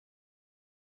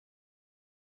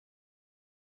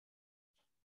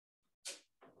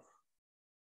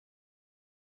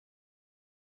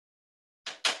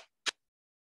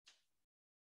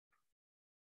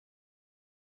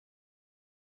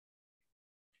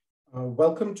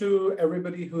Welcome to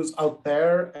everybody who's out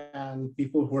there and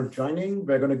people who are joining.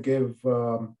 We're going to give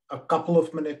a couple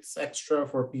of minutes extra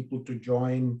for people to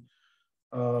join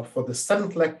for the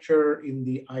 7th lecture in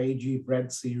the IAG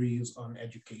BRED series on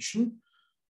education.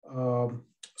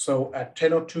 So at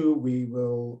 10:02, we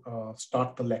will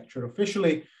start the lecture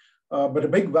officially. But a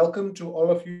big welcome to all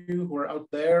of you who are out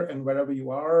there and wherever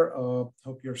you are.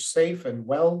 Hope you're safe and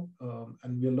well,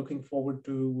 and we're looking forward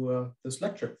to this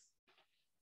lecture.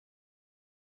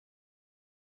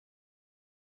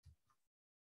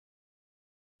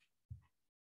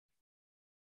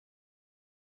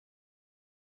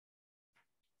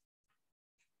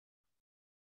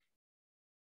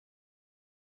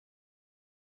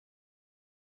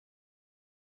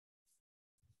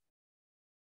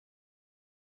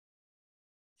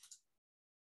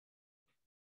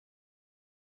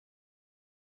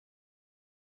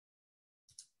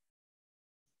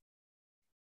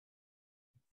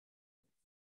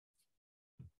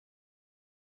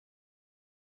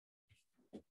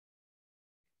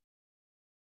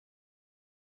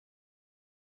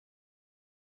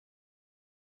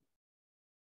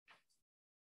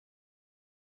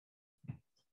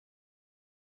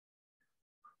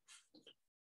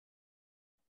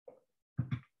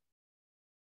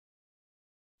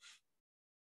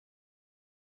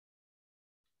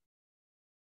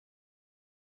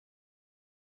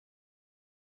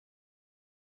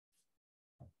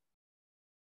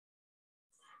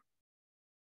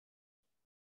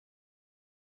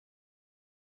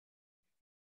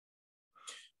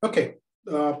 Okay,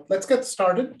 let's get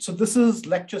started. So this is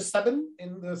lecture 7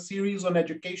 in the series on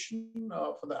education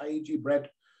for the IAG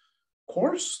BRED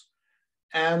course.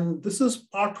 And this is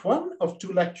part 1 of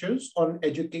 2 lectures on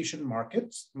education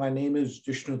markets. My name is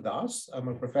Jishnu Das. I'm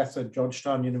a professor at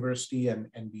Georgetown University and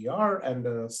NBR and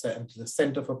the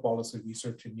Center for Policy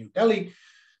Research in New Delhi.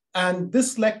 And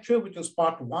this lecture, which is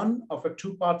part 1 of a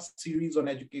 2-part series on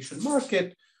education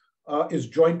market, is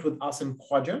joined with Asim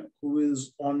Khwaja, who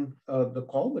is on the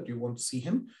call, but you won't see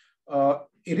him.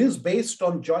 It is based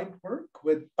on joint work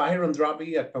with Tahir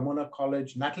Andrabi at Pomona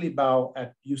College, Natalie Bao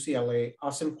at UCLA,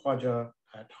 Asim Khwaja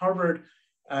at Harvard,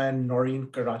 and Noreen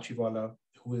Karachiwala,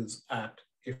 who is at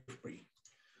IFPRI.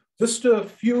 Just a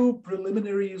few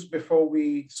preliminaries before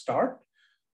we start.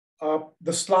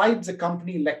 The slides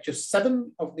accompany lecture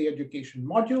 7 of the education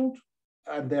module,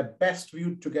 and they're best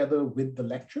viewed together with the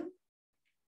lecture.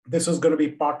 This is going to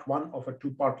be part 1 of a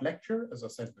 2-part lecture, as I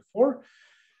said before.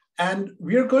 And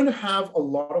we're going to have a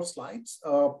lot of slides.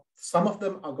 Some of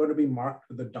them are going to be marked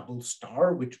with a double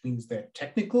star, which means they're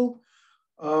technical.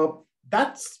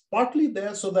 That's partly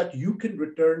there so that you can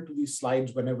return to these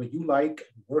slides whenever you like,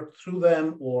 work through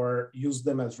them or use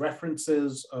them as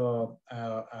references. So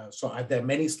there are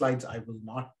many slides I will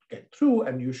not get through,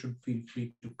 and you should feel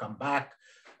free to come back,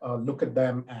 look at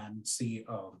them and see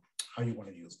how you want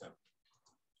to use them.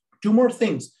 2 more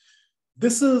things.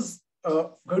 This is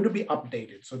going to be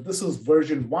updated. So this is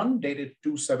version 1 dated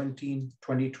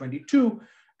 2/17/2022,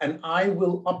 and I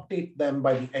will update them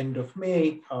by the end of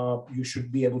May. You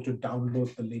should be able to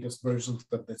download the latest versions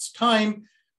at this time.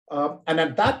 And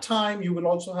at that time, you will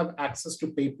also have access to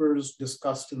papers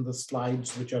discussed in the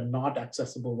slides, which are not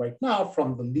accessible right now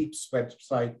from the LEAPS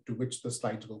website, to which the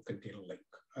slides will contain a link.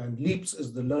 And LEAPS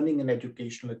is the Learning and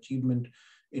Educational Achievement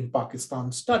in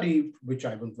Pakistan study, which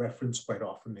I will reference quite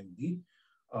often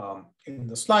in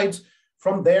the slides.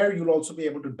 From there, you'll also be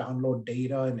able to download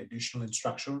data and additional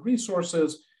instructional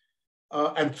resources.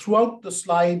 And throughout the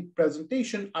slide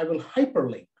presentation, I will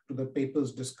hyperlink to the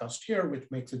papers discussed here, which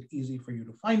makes it easy for you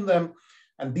to find them.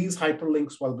 And these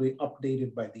hyperlinks will be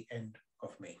updated by the end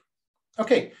of May.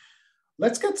 Okay,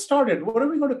 let's get started. What are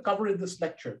we going to cover in this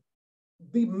lecture?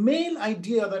 The main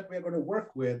idea that we're going to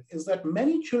work with is that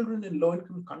many children in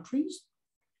low-income countries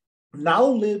now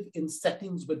live in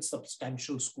settings with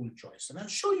substantial school choice. And I'll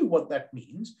show you what that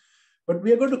means, but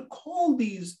we are going to call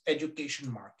these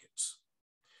education markets.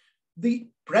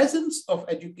 The presence of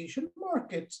education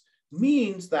markets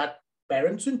means that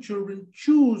parents and children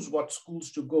choose what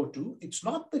schools to go to. It's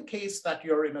not the case that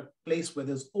you're in a place where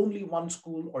there's only one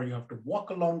school or you have to walk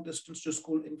a long distance to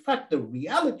school. In fact, the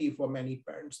reality for many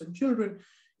parents and children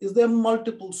is there are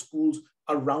multiple schools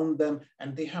around them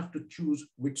and they have to choose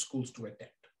which schools to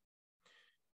attend.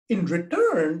 In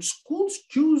return, schools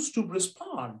choose to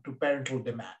respond to parental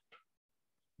demand,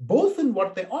 both in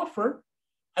what they offer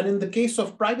and in the case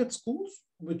of private schools,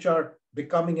 which are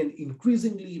becoming an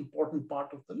increasingly important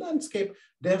part of the landscape,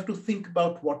 they have to think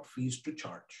about what fees to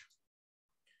charge.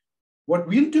 What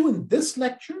we'll do in this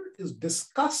lecture is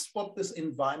discuss what this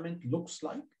environment looks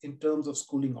like in terms of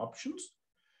schooling options.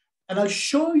 And I'll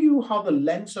show you how the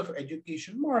lens of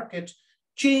education markets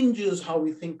changes how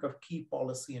we think of key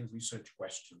policy and research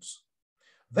questions.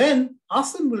 Then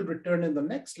Asim will return in the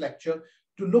next lecture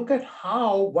to look at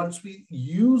how, once we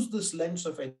use this lens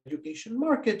of education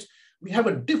markets, we have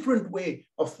a different way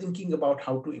of thinking about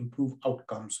how to improve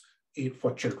outcomes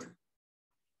for children.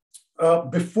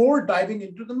 Before diving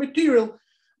into the material,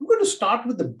 I'm going to start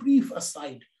with a brief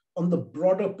aside on the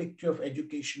broader picture of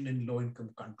education in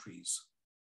low-income countries.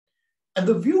 And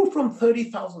the view from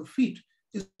 30,000 feet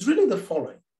is really the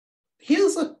following.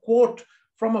 Here's a quote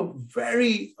from a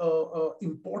very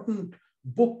important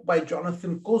book by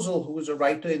Jonathan Kozol, who is a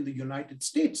writer in the United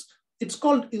States. It's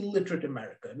called Illiterate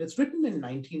America, and it's written in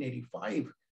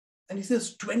 1985. And he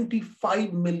says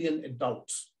 25 million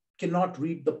adults cannot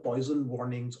read the poison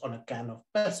warnings on a can of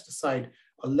pesticide,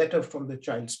 a letter from the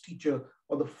child's teacher,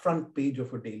 or the front page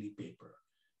of a daily paper.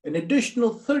 An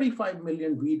additional 35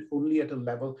 million read only at a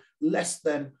level less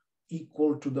than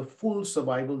equal to the full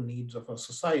survival needs of our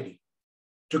society.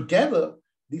 Together,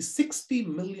 these 60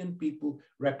 million people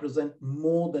represent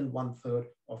more than 1/3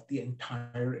 of the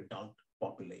entire adult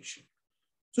population.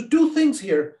 So two things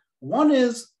here. One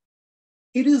is,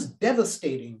 it is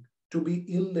devastating to be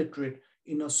illiterate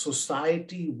in a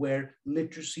society where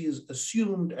literacy is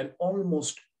assumed and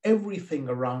almost everything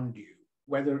around you,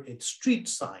 whether it's street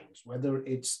signs, whether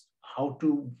it's how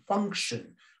to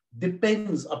function,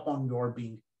 depends upon your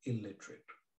being illiterate,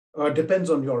 depends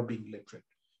on your being literate.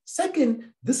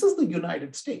 Second, this is the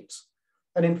United States.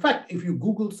 And in fact, if you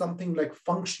Google something like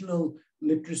functional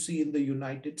literacy in the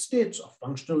United States or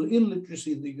functional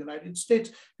illiteracy in the United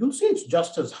States, you'll see it's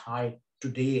just as high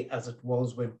today as it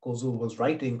was when Kozol was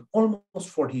writing almost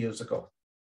 40 years ago.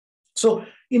 So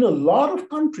in a lot of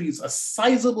countries, a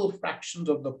sizable fraction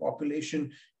of the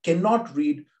population cannot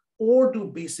read or do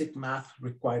basic math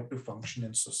required to function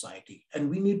in society. And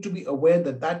we need to be aware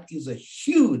that that is a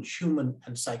huge human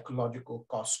and psychological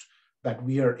cost that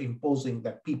we are imposing,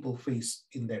 that people face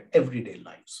in their everyday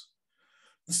lives.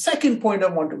 The second point I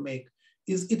want to make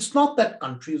is it's not that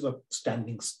countries are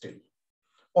standing still.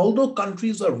 Although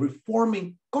countries are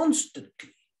reforming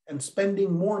constantly and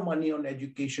spending more money on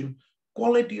education,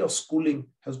 quality of schooling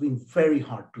has been very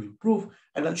hard to improve.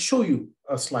 And I'll show you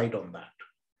a slide on that.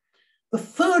 The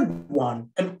third one,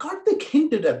 and Karthik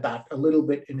hinted at that a little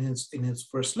bit in his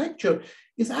first lecture,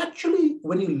 is actually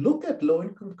when you look at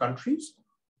low-income countries,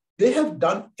 they have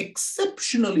done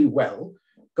exceptionally well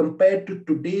compared to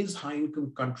today's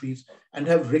high-income countries and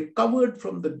have recovered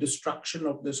from the destruction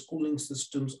of their schooling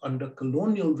systems under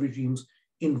colonial regimes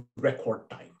in record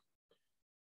time.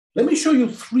 Let me show you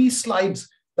 3 slides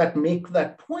that make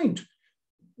that point.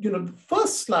 The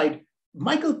first slide,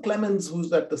 Michael Clemens,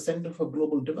 who's at the Center for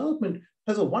Global Development,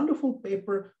 has a wonderful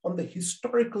paper on the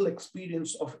historical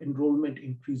experience of enrollment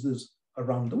increases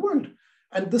around the world.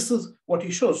 And this is what he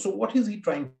shows. So what is he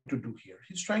trying to do here?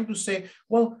 He's trying to say,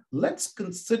 well, let's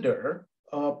consider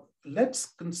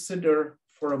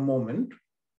for a moment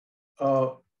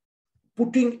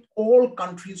putting all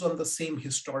countries on the same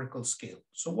historical scale.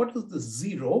 So what is the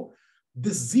zero?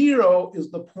 The zero is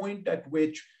the point at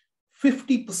which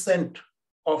 50%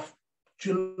 of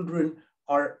children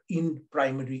are in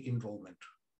primary enrollment,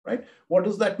 right? What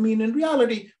does that mean in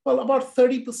reality? Well, about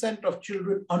 30% of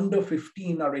children under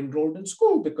 15 are enrolled in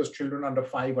school because children under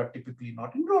 5 are typically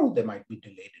not enrolled. They might be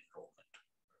delayed enrollment,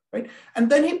 right? And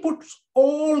then he puts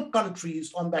all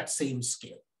countries on that same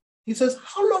scale. He says,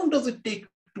 how long does it take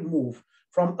to move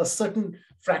from a certain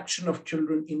fraction of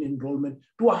children in enrollment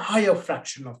to a higher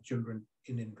fraction of children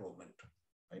in enrollment,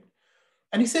 right?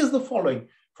 And he says the following,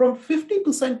 from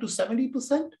 50% to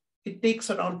 70%, it takes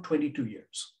around 22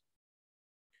 years.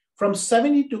 From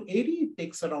 70 to 80, it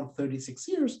takes around 36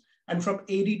 years. And from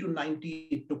 80 to 90,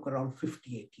 it took around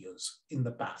 58 years in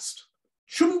the past.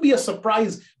 Shouldn't be a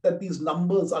surprise that these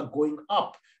numbers are going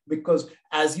up, because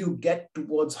as you get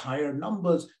towards higher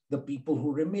numbers, the people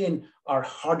who remain are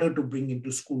harder to bring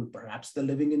into school. Perhaps they're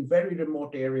living in very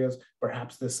remote areas.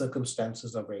 Perhaps their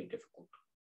circumstances are very difficult.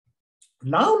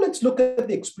 Now let's look at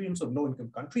the experience of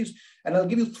low-income countries. And I'll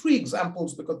give you 3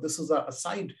 examples because this is our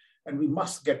aside and we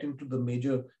must get into the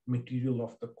major material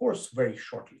of the course very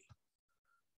shortly.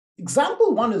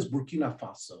 Example 1 is Burkina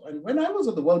Faso. And when I was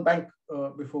at the World Bank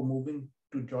before moving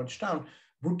to Georgetown,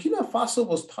 Burkina Faso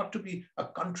was thought to be a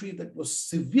country that was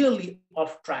severely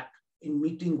off track in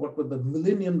meeting what were the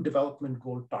Millennium Development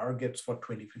Goal targets for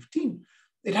 2015.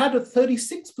 It had a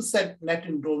 36% net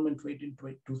enrollment rate in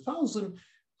 2000,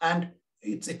 and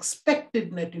its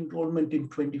expected net enrollment in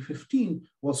 2015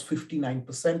 was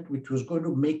 59%, which was going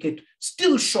to make it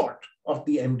still short of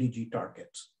the MDG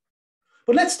targets.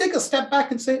 But let's take a step back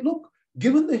and say, look,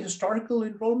 given the historical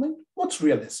enrollment, what's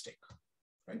realistic,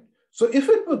 right? So if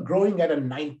it were growing at a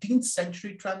 19th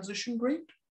century transition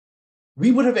rate,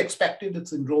 we would have expected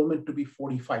its enrollment to be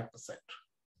 45%.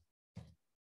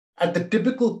 At the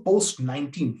typical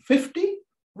post-1950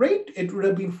 rate, it would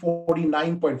have been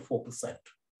 49.4%.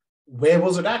 Where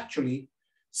was it actually?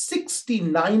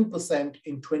 69%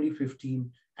 in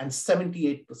 2015 and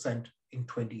 78% in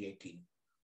 2018.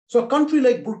 So a country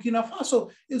like Burkina Faso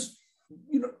is,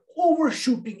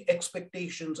 overshooting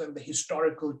expectations and the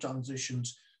historical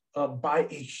transitions by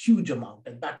a huge amount.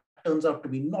 And that turns out to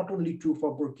be not only true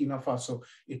for Burkina Faso,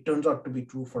 it turns out to be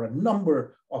true for a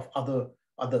number of other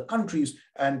countries.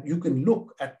 And you can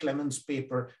look at Clement's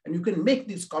paper and you can make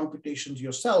these computations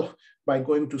yourself by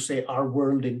going to, say, Our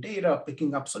World in Data,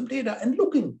 picking up some data and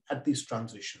looking at these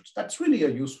transitions. That's really a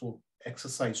useful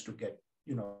exercise to get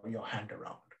your hand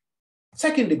around.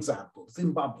 Second example,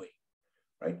 Zimbabwe,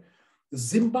 right?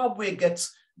 Zimbabwe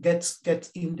gets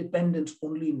independence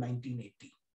only in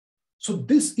 1980. So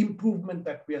this improvement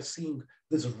that we are seeing,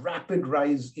 this rapid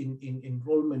rise in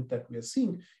enrollment that we are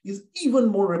seeing, is even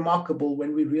more remarkable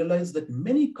when we realize that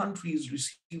many countries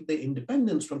received their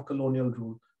independence from colonial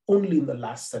rule only in the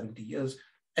last 70 years.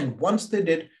 And once they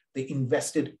did, they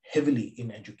invested heavily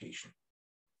in education.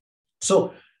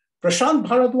 So Prashant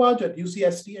Bharadwaj at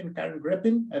UCSD and Karen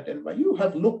Grepin at NYU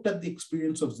have looked at the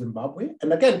experience of Zimbabwe.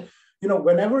 And again,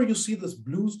 whenever you see this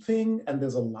blues thing and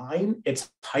there's a line, it's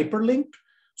hyperlinked.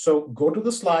 So go to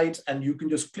the slides and you can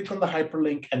just click on the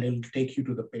hyperlink and it'll take you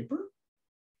to the paper.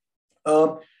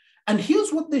 And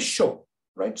here's what they show,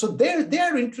 right? So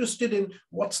they're interested in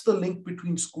what's the link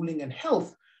between schooling and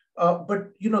health.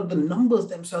 But the numbers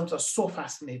themselves are so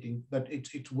fascinating that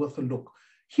it's worth a look.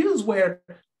 Here's where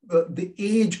the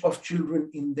age of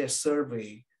children in their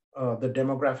survey, the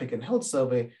demographic and health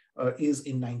survey, is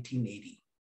in 1980.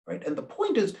 Right? And the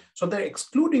point is, so they're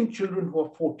excluding children who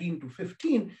are 14 to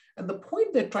 15. And the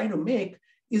point they're trying to make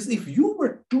is if you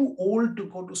were too old to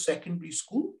go to secondary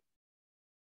school,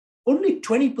 only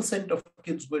 20% of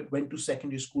kids went to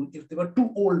secondary school if they were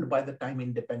too old by the time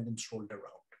independence rolled around.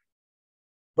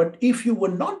 But if you were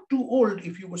not too old,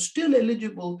 if you were still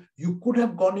eligible, you could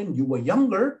have gone in, you were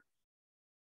younger,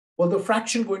 well, the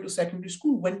fraction going to secondary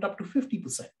school went up to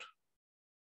 50%.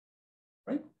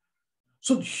 Right?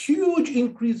 So huge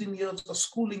increase in years of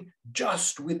schooling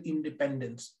just with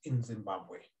independence in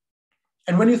Zimbabwe.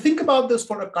 And when you think about this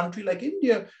for a country like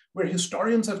India, where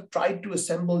historians have tried to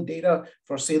assemble data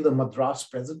for, say, the Madras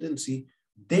presidency,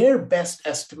 their best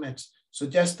estimates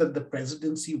suggest that the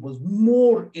presidency was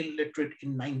more illiterate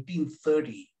in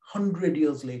 1930, 100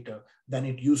 years later, than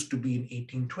it used to be in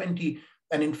 1820.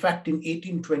 And in fact, in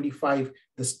 1825,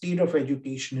 the state of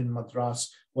education in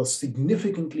Madras was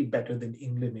significantly better than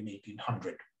England in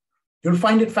 1800. You'll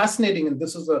find it fascinating, and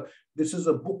this is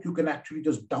a book you can actually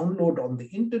just download on the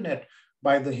internet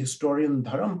by the historian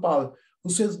Dharampal, who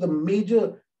says the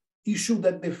major issue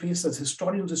that they face as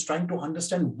historians is trying to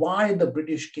understand why the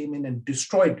British came in and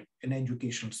destroyed an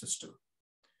education system.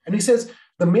 And he says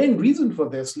the main reason for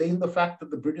this lay in the fact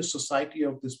that the British society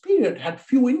of this period had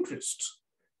few interests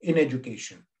in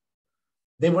education.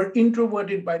 They were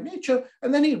introverted by nature.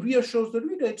 And then he reassures the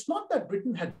reader, it's not that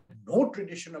Britain had no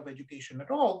tradition of education at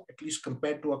all, at least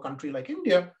compared to a country like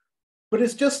India, but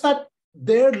it's just that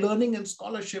their learning and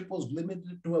scholarship was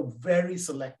limited to a very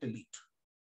select elite.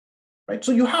 Right?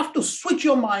 So you have to switch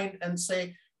your mind and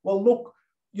say, well, look,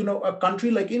 a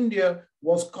country like India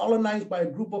was colonized by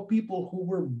a group of people who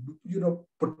were,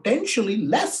 potentially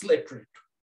less literate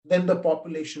than the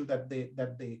population that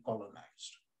they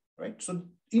colonized. Right? So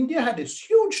India had this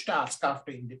huge task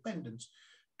after independence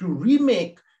to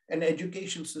remake an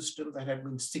education system that had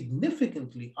been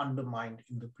significantly undermined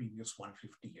in the previous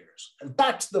 150 years. And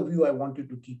that's the view I wanted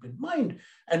to keep in mind.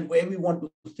 And where we want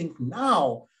to think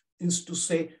now is to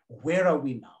say, where are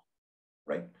we now,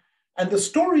 right? And the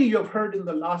story you've heard in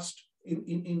the last,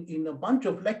 in a bunch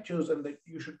of lectures and that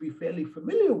you should be fairly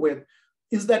familiar with,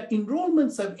 is that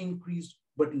enrollments have increased,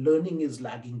 but learning is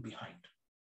lagging behind.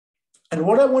 And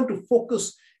what I want to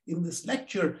focus in this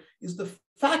lecture is the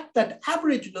fact that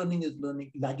average learning is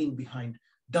lagging behind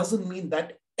doesn't mean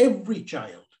that every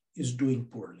child is doing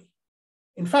poorly.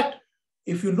 In fact,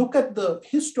 if you look at the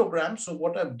histogram, so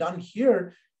what I've done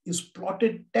here is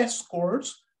plotted test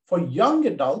scores for young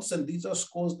adults, and these are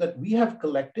scores that we have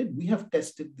collected. We have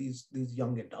tested these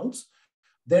young adults.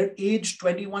 They're aged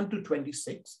 21 to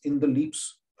 26 in the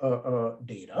LEAPS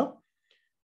data.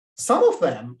 Some of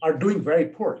them are doing very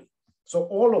poorly. So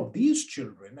all of these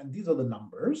children, and these are the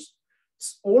numbers,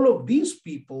 all of these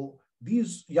people,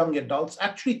 these young adults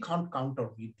actually can't count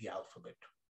or read the alphabet.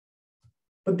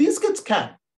 But these kids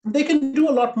can. They can do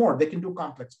a lot more. They can do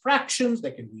complex fractions,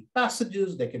 they can read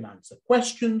passages, they can answer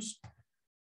questions.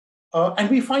 And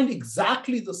we find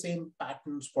exactly the same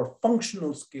patterns for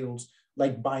functional skills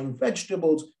like buying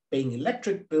vegetables, paying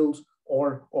electric bills,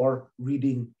 or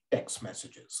reading text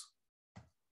messages.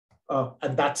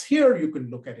 And that's here, you can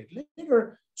look at it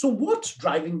later. So what's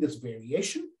driving this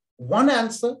variation? One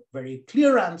answer, very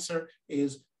clear answer,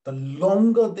 is the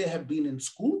longer they have been in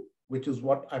school, which is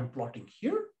what I'm plotting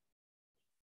here,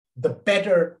 the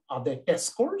better are their test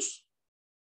scores,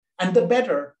 and the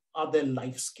better are their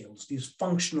life skills, these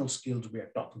functional skills we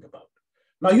are talking about.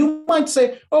 Now, you might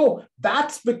say, oh,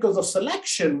 that's because of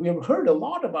selection. We have heard a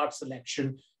lot about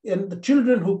selection, and the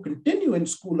children who continue in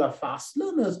school are fast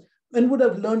learners and would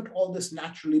have learned all this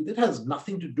naturally. That has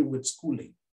nothing to do with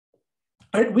schooling.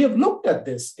 Right? We have looked at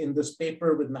this in this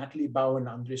paper with Natalie Bao and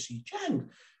Andre C. Chang,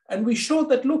 and we show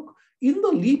that, look, in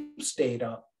the LEAPS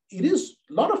data, it is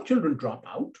a lot of children drop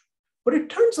out, but it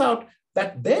turns out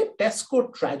that their test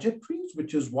score trajectories,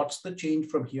 which is what's the change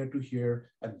from here to here,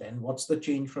 and then what's the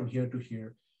change from here to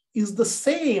here, is the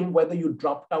same whether you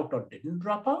dropped out or didn't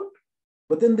drop out.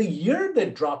 But then the year they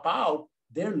drop out,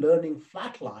 their learning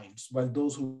flatlines while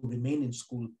those who remain in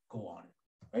school go on,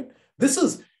 right? This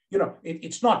is,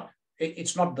 it's not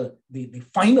the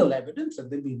final evidence, and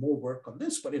there'll be more work on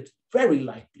this, but it's very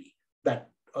likely that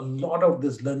a lot of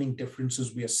these learning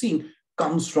differences we are seeing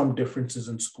comes from differences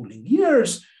in schooling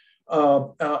years.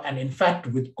 And in fact,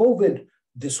 with COVID,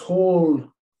 this whole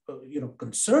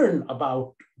concern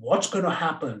about what's going to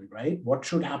happen, right? What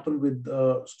should happen with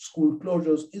school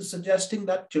closures is suggesting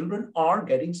that children are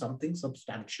getting something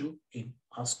substantial in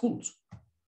our schools.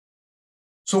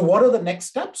 So what are the next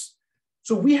steps?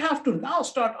 So we have to now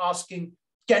start asking,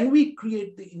 can we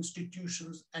create the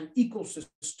institutions and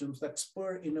ecosystems that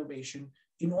spur innovation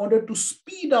in order to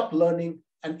speed up learning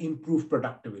and improve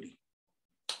productivity?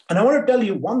 And I want to tell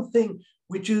you one thing,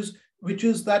 which is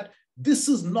that this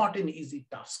is not an easy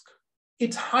task.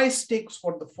 It's high stakes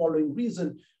for the following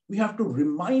reason. We have to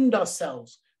remind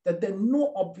ourselves that there are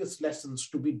no obvious lessons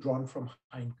to be drawn from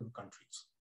high-income countries.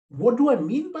 What do I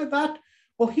mean by that?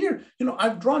 Well, here,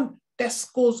 I've drawn test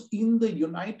scores in the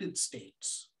United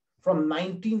States from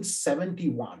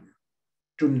 1971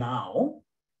 to now.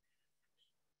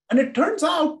 And it turns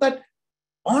out that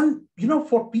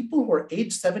for people who are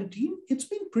age 17, it's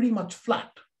been pretty much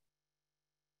flat.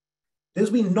 There's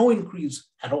been no increase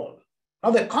at all.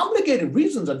 Now, there are complicated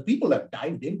reasons, and people have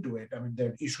dived into it. I mean, there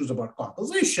are issues about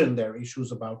composition, there are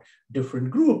issues about different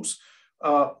groups,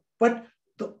 but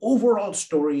the overall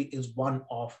story is one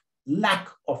of lack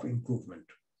of improvement.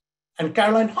 And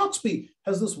Caroline Hawksby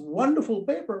has this wonderful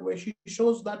paper where she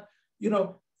shows that,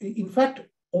 in fact,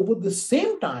 over the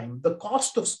same time, the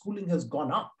cost of schooling has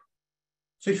gone up.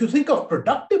 So if you think of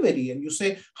productivity and you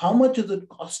say, how much is it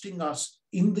costing us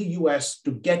in the US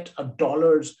to get a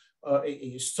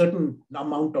certain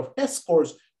amount of test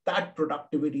scores, that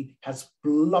productivity has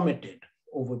plummeted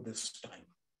over this time.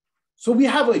 So we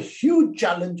have a huge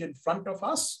challenge in front of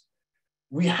us.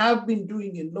 We have been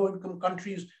doing in low-income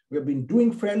countries, we have been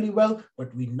doing fairly well,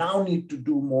 but we now need to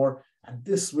do more. And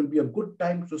this will be a good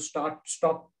time to stop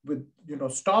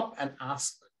and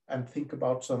ask and think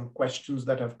about some questions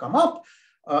that have come up.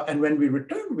 And when we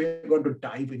return, we're going to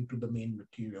dive into the main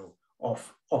material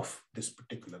of this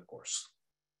particular course.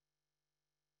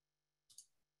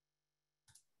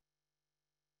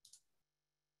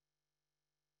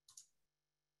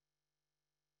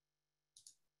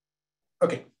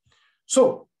 Okay,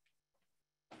 so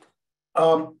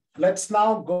let's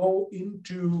now go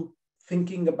into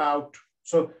thinking about,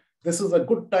 so this is a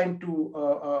good time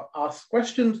to ask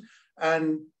questions.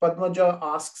 And Padmaja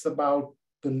asks about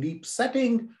the LEAP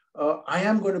setting. I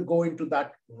am going to go into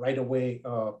that right away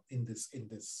in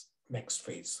this next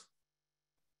phase.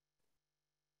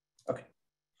 Okay,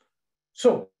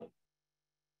 so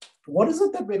what is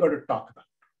it that we're going to talk about?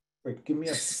 Wait, give me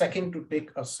a second to take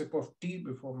a sip of tea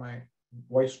before my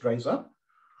voice dries up.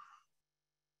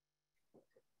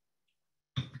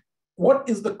 What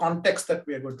is the context that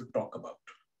we are going to talk about,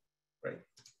 right?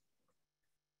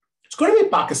 It's going to be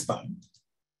Pakistan.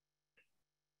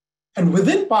 And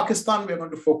within Pakistan, we're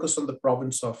going to focus on the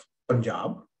province of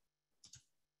Punjab.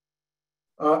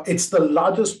 It's the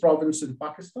largest province in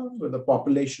Pakistan with a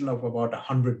population of about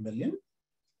 100 million.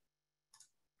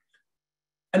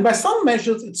 And by some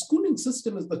measures, its schooling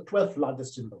system is the 12th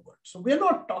largest in the world. So we're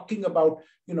not talking about,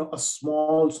 a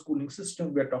small schooling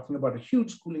system. We're talking about a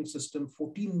huge schooling system,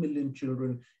 14 million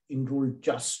children enrolled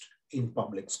just in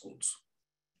public schools.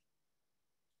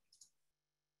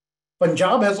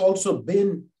 Punjab has also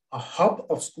been a hub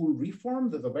of school reform.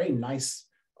 There's a very nice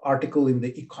article in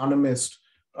The Economist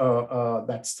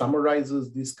that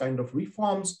summarizes these kind of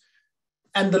reforms.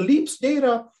 And the LEAPS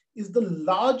data is the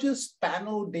largest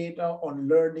panel data on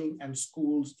learning and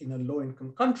schools in a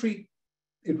low-income country.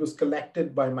 It was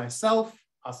collected by myself,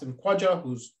 Asim Khwaja,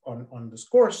 who's on this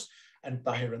course, and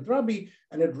Tahir Andrabi,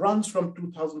 and it runs from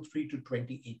 2003 to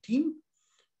 2018.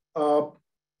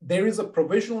 There is a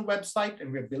provisional website,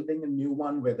 and we're building a new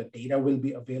one where the data will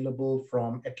be available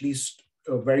from at least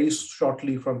very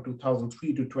shortly from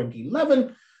 2003 to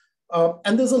 2011.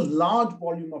 And there's a large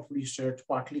volume of research,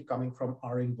 partly coming from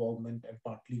our involvement and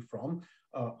partly from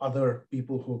other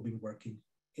people who have been working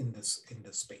in this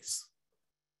space.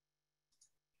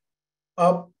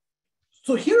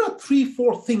 So here are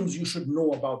 3-4 things you should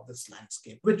know about this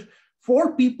landscape, which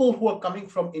for people who are coming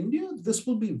from India, this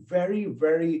will be very,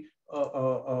 very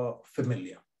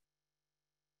familiar.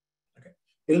 Okay.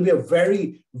 It'll be a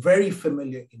very, very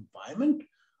familiar environment.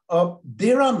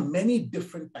 There are many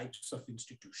different types of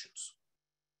institutions,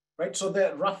 right? So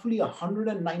there are roughly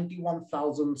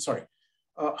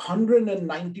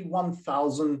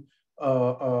 191,000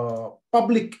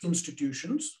 public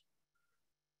institutions,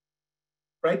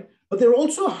 right? But there are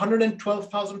also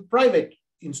 112,000 private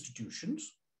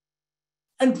institutions,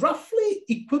 and roughly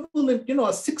equivalent, a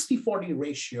 60-40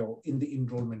 ratio in the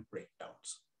enrollment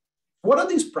breakdowns. What are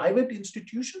these private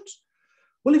institutions?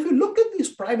 Well, if you look at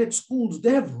these private schools,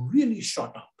 they have really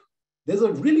shot up. There's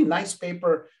a really nice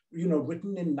paper,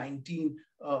 written in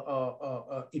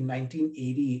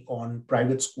 1980 on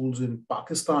private schools in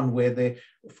Pakistan, where they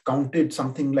counted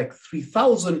something like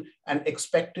 3,000 and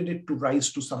expected it to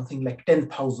rise to something like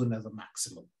 10,000 as a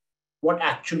maximum. What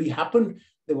actually happened?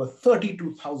 There were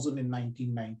 32,000 in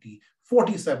 1990,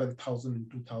 47,000 in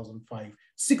 2005,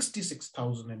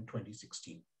 66,000 in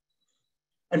 2016.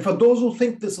 And for those who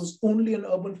think this is only an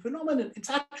urban phenomenon, it's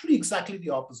actually exactly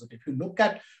the opposite. If you look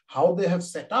at how they have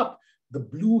set up, the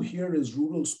blue here is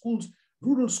rural schools.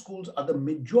 Rural schools are the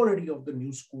majority of the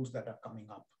new schools that are coming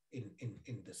up in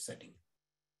this setting.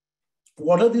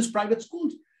 What are these private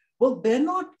schools? Well, they're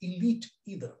not elite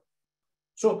either.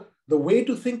 So the way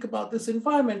to think about this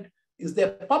environment is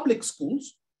they're public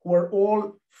schools who are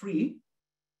all free,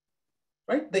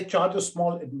 right? They charge a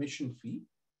small admission fee.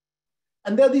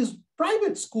 And there are these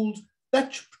private schools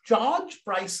that charge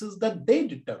prices that they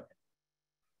determine,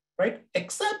 right?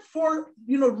 Except for,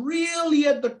 really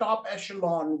at the top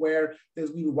echelon where there's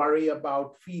been worry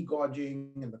about fee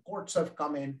gouging and the courts have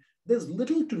come in, there's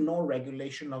little to no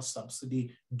regulation or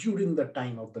subsidy during the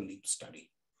time of the LEAP study.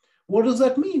 What does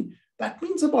that mean? That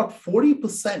means about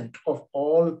 40% of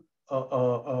all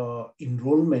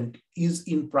enrollment is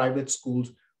in private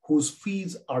schools whose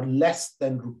fees are less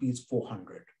than rupees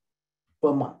 400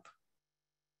 per month.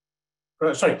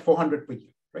 400 per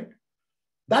year, right?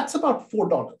 That's about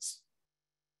 $4.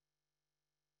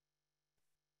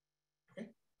 Okay.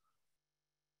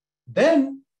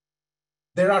 Then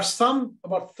there are some,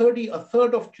 about a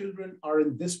third of children are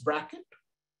in this bracket,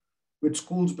 with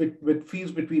schools with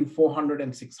fees between 400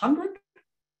 and 600.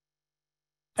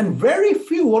 And very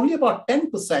few, only about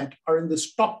 10% are in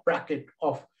this top bracket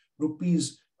of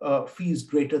fees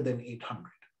greater than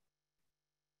 800.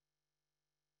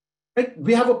 Right?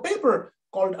 We have a paper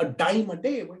called A Dime a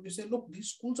Day, where we say, look, these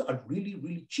schools are really,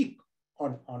 really cheap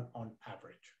on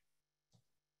average.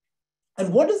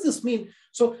 And what does this mean?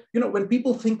 So, when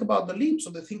people think about the LEAP, so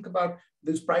they think about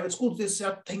these private schools, they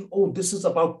start thinking, oh, this is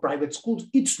about private schools.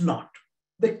 It's not.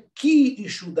 The key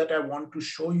issue that I want to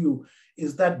show you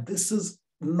is that this is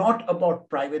not about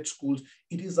private schools.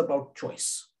 It is about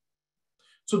choice.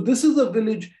 So this is a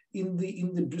village in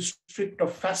the district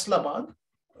of Faisalabad,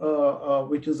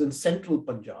 which is in central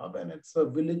Punjab. And it's a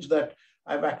village that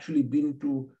I've actually been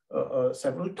to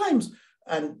several times.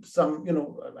 And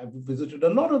I've visited a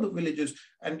lot of the villages.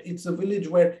 And it's a village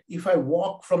where if I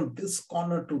walk from this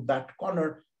corner to that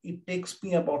corner, it takes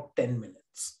me about 10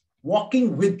 minutes,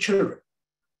 walking with children.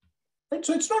 Right?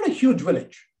 So it's not a huge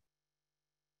village.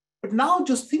 But now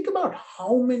just think about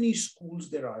how many schools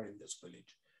there are in this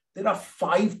village. There are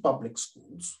 5 public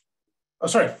schools,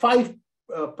 5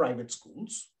 private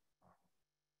schools,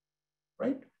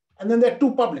 right? And then there are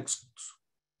 2 public schools.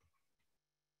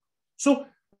 So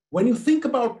when you think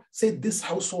about, say, this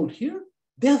household here,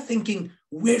 they're thinking,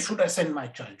 where should I send my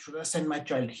child? Should I send my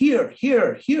child here,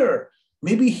 here, here,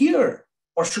 maybe here?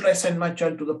 Or should I send my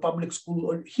child to the public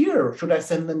school or here? Should I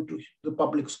send them to the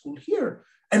public school here?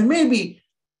 And maybe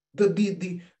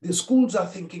the schools are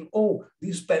thinking, oh,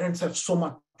 these parents have so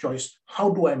much choice.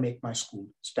 How do I make my school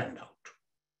stand out?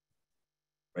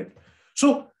 Right?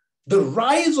 So the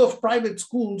rise of private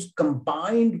schools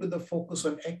combined with the focus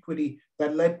on equity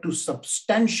that led to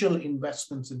substantial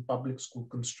investments in public school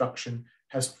construction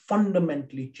has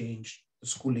fundamentally changed the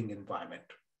schooling environment.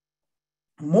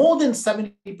 More than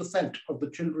 70% of the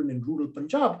children in rural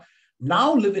Punjab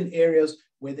now live in areas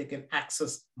where they can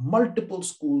access multiple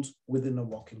schools within a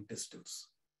walking distance.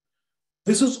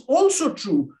 This is also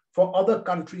true for other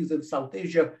countries in South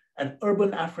Asia and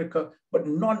urban Africa, but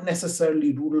not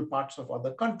necessarily rural parts of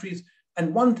other countries.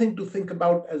 And one thing to think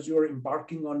about as you're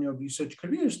embarking on your research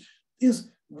careers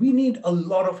is we need a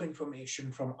lot of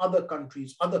information from other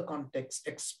countries, other contexts,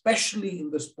 especially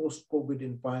in this post-COVID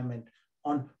environment,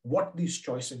 on what these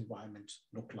choice environments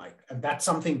look like. And that's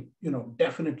something,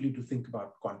 definitely to think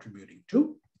about contributing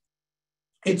to.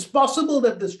 It's possible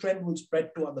that this trend will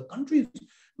spread to other countries.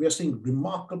 We are seeing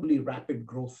remarkably rapid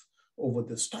growth over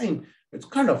this time. It's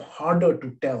kind of harder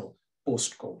to tell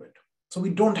post-COVID. So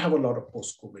we don't have a lot of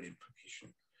post-COVID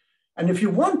information. And if you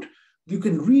want, you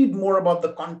can read more about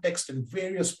the context and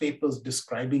various papers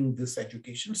describing this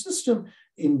education system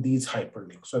in these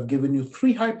hyperlinks. So I've given you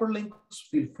 3 hyperlinks.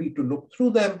 Feel free to look through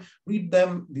them, read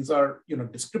them. These are,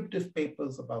 descriptive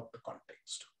papers about the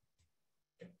context.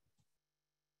 Okay.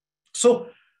 So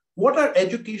what are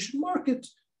education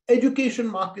markets? Education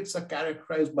markets are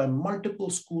characterized by multiple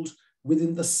schools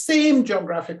within the same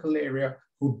geographical area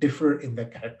who differ in their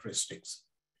characteristics.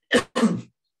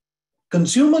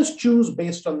 Consumers choose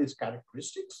based on these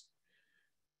characteristics,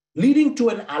 leading to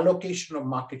an allocation of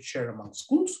market share among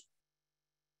schools.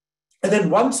 And then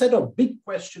one set of big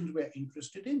questions we're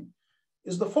interested in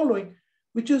is the following,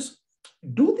 which is,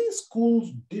 do these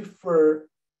schools differ?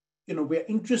 We're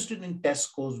interested in test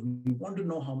scores. We want to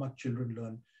know how much children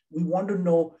learn. We want to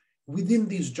know within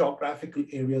these geographical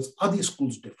areas, are these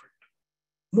schools different?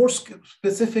 More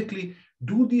specifically,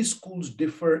 do these schools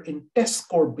differ in test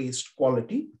score-based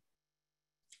quality?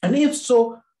 And if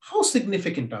so, how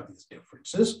significant are these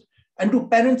differences? And do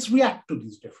parents react to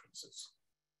these differences?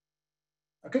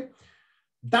 Okay,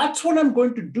 that's what I'm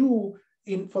going to do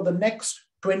for the next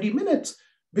 20 minutes,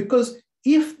 because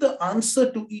if the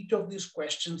answer to each of these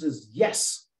questions is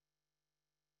yes,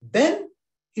 then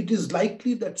it is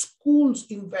likely that schools'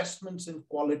 investments in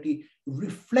quality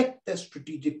reflect their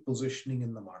strategic positioning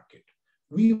in the market.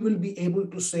 We will be able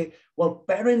to say, well,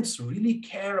 parents really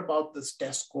care about this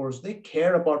test scores. They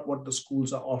care about what the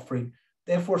schools are offering.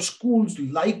 Therefore, schools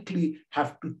likely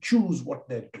have to choose what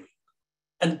they're doing.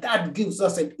 And that gives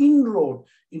us an inroad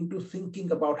into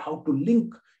thinking about how to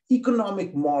link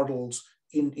economic models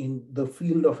in the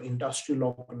field of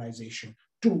industrial organization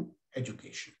to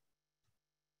education.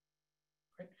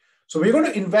 So we're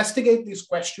going to investigate these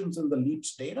questions in the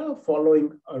LEAPS data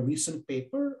following a recent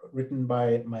paper written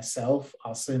by myself,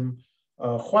 Asim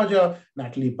Khwaja,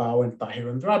 Natalie Bao, and Tahir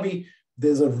Andrabi.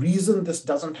 There's a reason this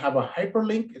doesn't have a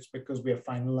hyperlink. It's because we are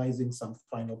finalizing some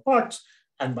final parts.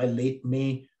 And by late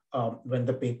May, when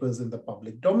the paper is in the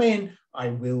public domain, I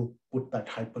will put that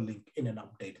hyperlink in an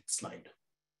updated slide.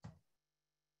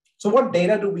 So what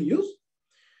data do we use?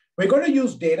 We're going to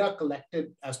use data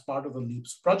collected as part of the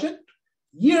LEAPS project.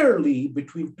 Yearly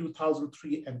between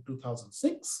 2003 and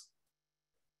 2006.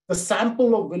 The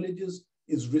sample of villages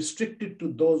is restricted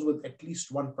to those with at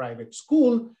least one private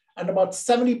school, and about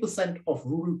 70% of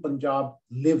rural Punjab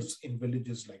lives in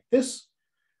villages like this.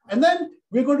 And then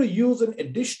we're going to use an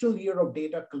additional year of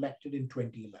data collected in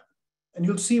 2011. And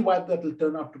you'll see why that will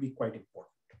turn out to be quite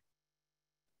important.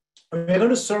 We're going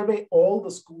to survey all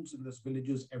the schools in these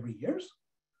villages every year.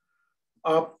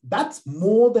 That's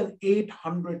more than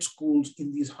 800 schools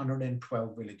in these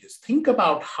 112 villages. Think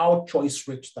about how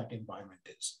choice-rich that environment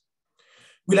is.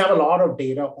 We'll have a lot of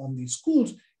data on these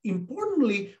schools.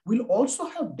 Importantly, we'll also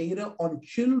have data on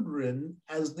children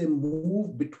as they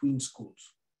move between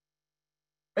schools.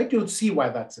 Right? You'll see why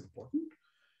that's important.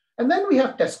 And then we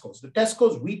have test scores. The test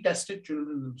scores, we tested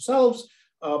children themselves.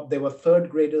 There were third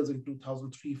graders in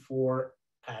 2003-04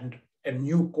 and a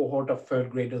new cohort of third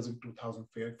graders in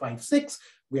 2005-06.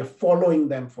 We are following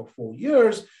them for 4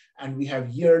 years, and we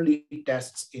have yearly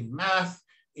tests in math,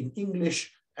 in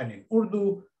English, and in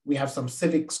Urdu. We have some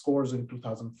civic scores in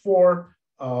 2004,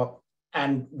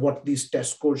 and what these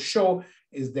test scores show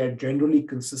is they're generally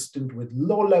consistent with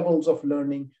low levels of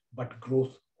learning, but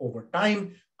growth over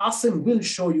time. Asim will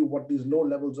show you what these low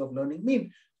levels of learning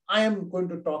mean. I am going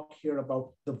to talk here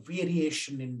about the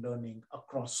variation in learning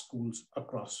across schools,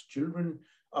 across children.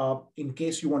 In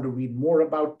case you want to read more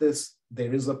about this,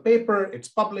 there is a paper, it's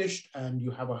published, and you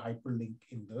have a hyperlink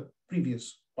in the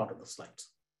previous part of the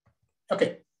slides.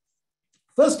 Okay,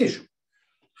 first issue,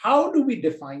 how do we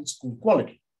define school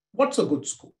quality? What's a good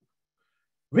school?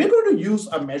 We're going to use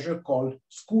a measure called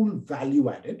school value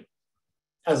added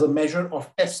as a measure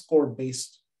of test score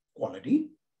based quality.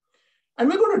 And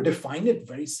we're going to define it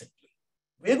very simply.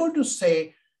 we're going to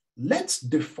say, let's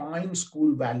define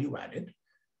school value added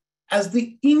as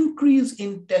the increase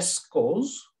in test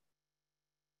scores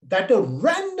that a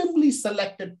randomly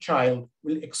selected child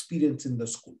will experience in the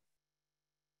school.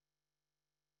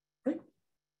 Right?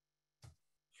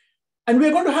 And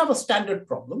we're going to have a standard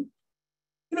problem.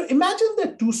 Imagine there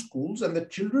are two schools and the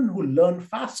children who learn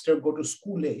faster go to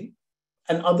school A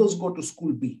and others go to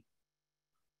school B.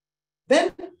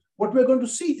 Then what we're going to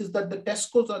see is that the test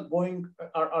scores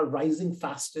are rising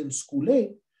fast in school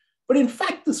A, but in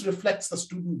fact, this reflects the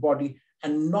student body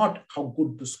and not how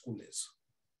good the school is.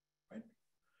 Right?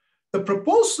 The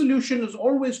proposed solution is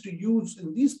always to use,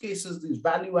 in these cases, these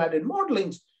value-added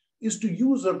modelings, is to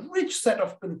use a rich set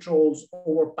of controls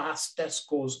over past test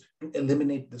scores to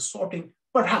eliminate the sorting,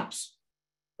 perhaps,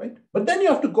 right? But then you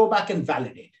have to go back and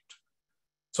validate it.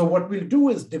 So what we'll do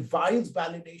is devise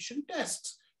validation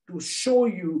tests to show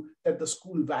you that the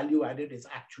school value added is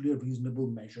actually a reasonable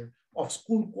measure of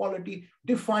school quality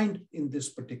defined in this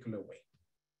particular way.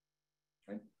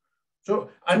 Right? So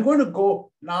I'm going to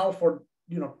go now for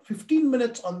 15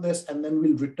 minutes on this, and then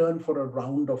we'll return for a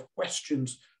round of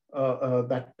questions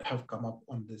that have come up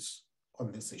on this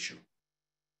issue.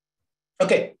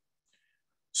 Okay,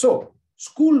 so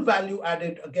school value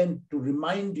added, again, to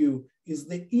remind you, is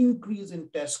the increase in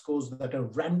test scores that a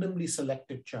randomly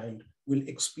selected child will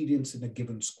experience in a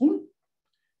given school.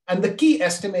 And the key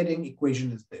estimating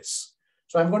equation is this.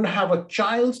 So I'm going to have a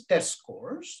child's test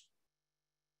scores.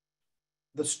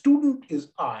 The student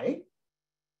is I.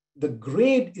 The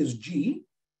grade is G.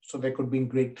 So they could be in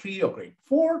grade 3 or grade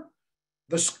 4.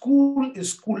 The school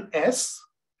is school S,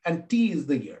 and T is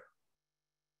the year.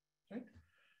 Right?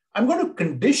 I'm going to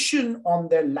condition on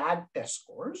their lag test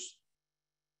scores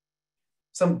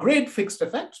some grade fixed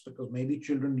effects, because maybe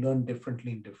children learn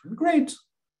differently in different grades.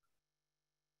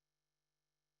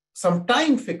 Some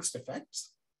time fixed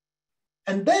effects,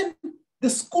 and then the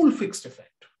school fixed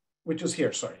effect, which is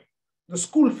here, sorry, the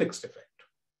school fixed effect.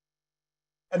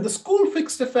 And the school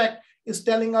fixed effect is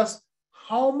telling us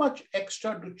how much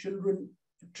extra do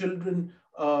children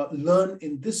learn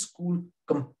in this school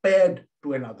compared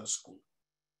to another school,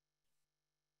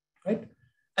 right?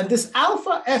 And this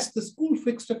alpha S, the school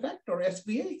fixed effect or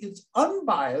SVA, is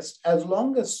unbiased as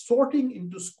long as sorting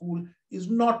into school is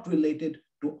not related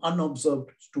to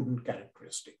unobserved student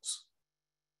characteristics,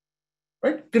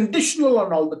 right? Conditional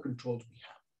on all the controls we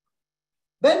have.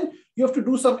 Then you have to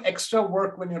do some extra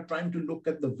work when you're trying to look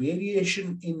at the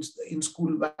variation in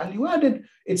school value added.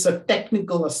 It's a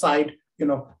technical aside,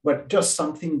 but just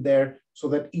something there so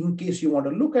that in case you want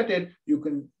to look at it, you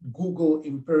can Google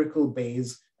empirical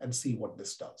Bayes and see what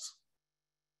this does.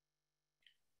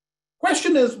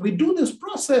 Question is, we do this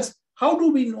process, how do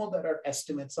we know that our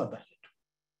estimates are valid?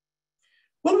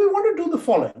 Well, we want to do the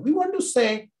following. We want to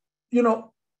say,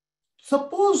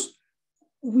 suppose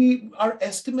our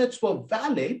estimates were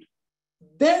valid,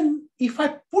 then if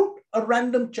I put a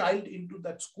random child into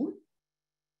that school,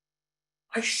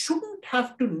 I shouldn't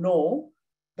have to know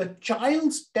the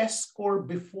child's test score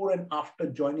before and after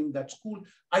joining that school.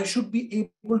 I should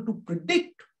be able to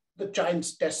predict the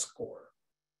child's test score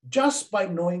just by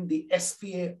knowing the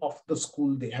SVA of the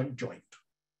school they have joined.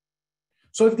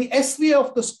 So if the SVA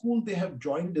of the school they have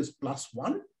joined is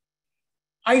 +1,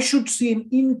 I should see an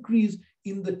increase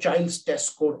in the child's test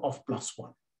score of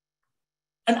 +1.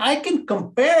 And I can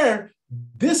compare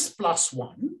this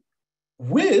 +1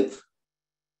 with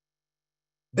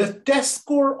the test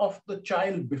score of the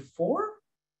child before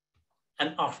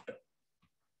and after,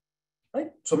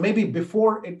 right? So maybe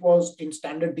before it was in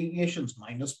standard deviations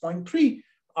 -0.3,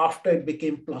 after it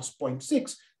became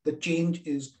 +0.6, the change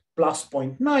is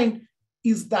 +0.9.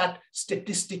 Is that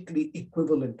statistically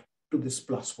equivalent to this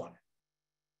 +1?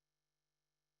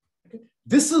 Okay.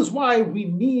 This is why we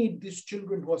need these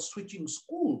children who are switching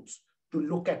schools to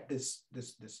look at this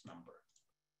number.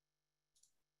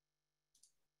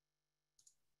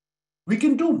 We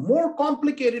can do more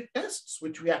complicated tests,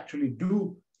 which we actually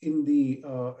do in the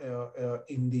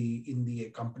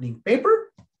accompanying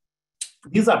paper.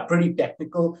 These are pretty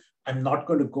technical. I'm not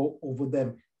going to go over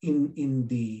them in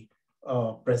the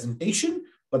presentation,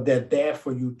 but they're there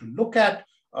for you to look at.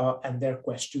 And there are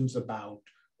questions about,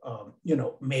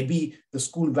 maybe the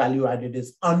school value added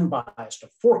is unbiased or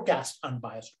forecast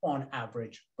unbiased on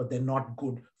average, but they're not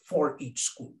good for each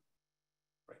school.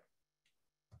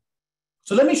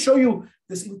 So let me show you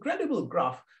this incredible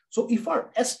graph. So if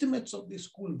our estimates of the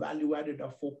school value added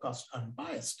are forecast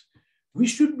unbiased, we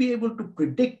should be able to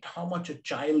predict how much a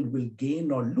child will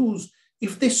gain or lose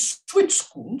if they switch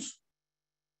schools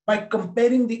by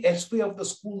comparing the SVA of the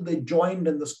school they joined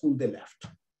and the school they left.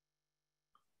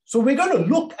 So we're going to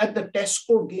look at the test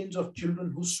score gains of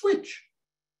children who switch,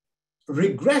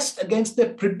 regressed against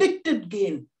their predicted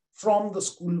gain from the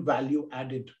school value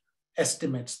added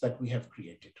estimates that we have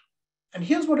created. And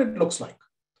here's what it looks like.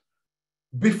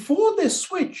 Before they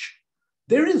switch,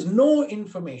 there is no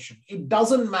information. It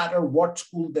doesn't matter what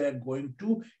school they're going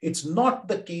to. It's not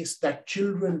the case that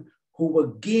children who were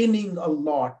gaining a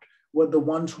lot were the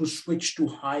ones who switched to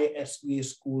high SVA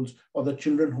schools, or the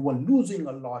children who were losing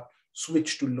a lot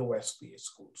switched to low SVA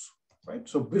schools, right?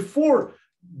 So before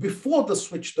the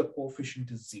switch, the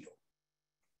coefficient is 0.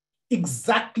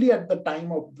 Exactly at the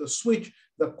time of the switch,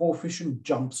 the coefficient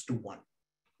jumps to 1.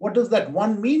 What does that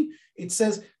 1 mean? It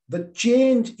says the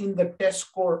change in the test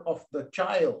score of the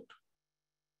child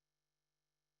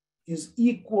is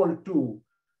equal to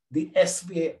the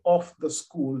SVA of the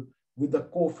school with the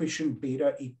coefficient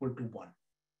beta equal to 1.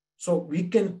 So we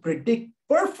can predict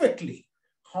perfectly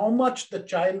how much the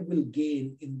child will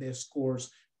gain in their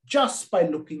scores just by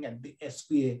looking at the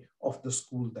SVA of the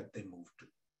school that they move to.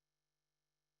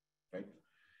 Right?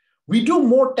 We do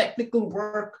more technical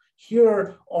work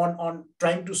here on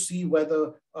trying to see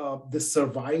whether this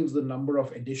survives the number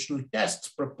of additional tests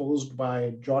proposed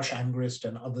by Josh Angrist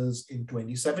and others in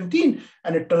 2017.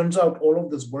 And it turns out all of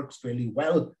this works fairly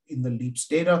well in the LEAPS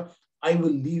data. I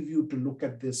will leave you to look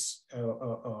at this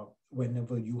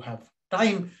whenever you have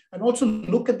time, and also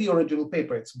look at the original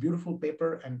paper. It's a beautiful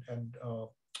paper and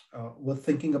worth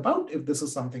thinking about if this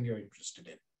is something you're interested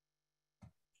in.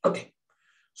 Okay,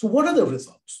 so what are the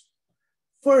results?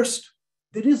 First,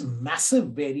 there is massive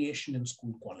variation in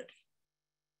school quality,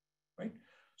 right?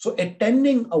 So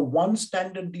attending a 1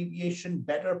 standard deviation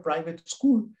better private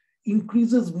school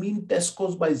increases mean test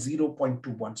scores by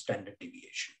 0.21 standard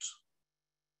deviations,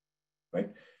 right?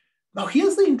 Now,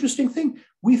 here's the interesting thing.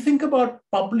 We think about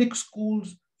public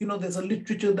schools, there's a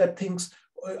literature that thinks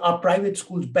are private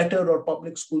schools better or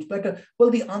public schools better? Well,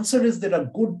 the answer is there are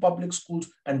good public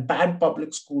schools and bad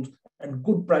public schools and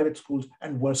good private schools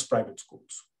and worse private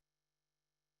schools.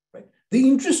 Right? The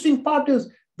interesting part is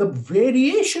the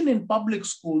variation in public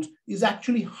schools is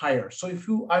actually higher. So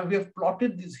we have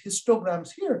plotted these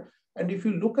histograms here. And if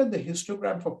you look at the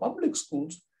histogram for public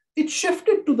schools, it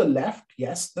shifted to the left.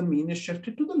 Yes, the mean is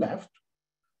shifted to the left.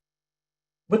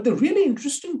 But the really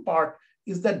interesting part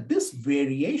is that this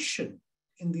variation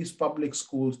in these public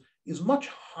schools is much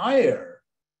higher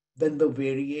than the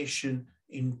variation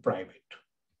in private.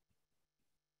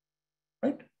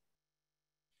 Right?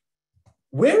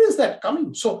 Where is that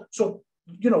coming? So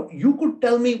you could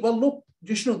tell me, well, look,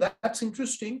 Jishnu, that's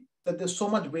interesting that there's so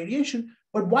much variation,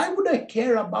 but why would I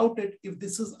care about it if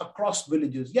this is across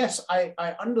villages? Yes,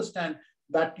 I understand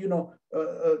that,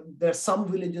 there's some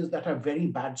villages that have very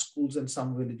bad schools and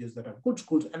some villages that have good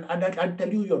schools. And I'd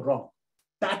tell you you're wrong.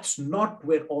 That's not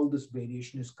where all this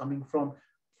variation is coming from.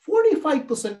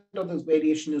 45% of this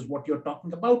variation is what you're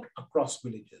talking about across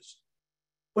villages.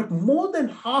 But more than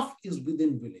half is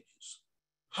within villages.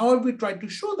 How have we tried to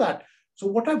show that? So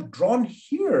what I've drawn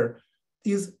here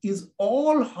is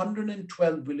all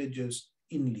 112 villages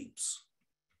in LEAPS.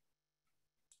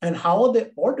 And how are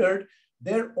they ordered?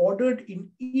 They're ordered in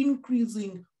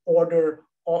increasing order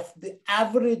of the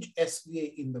average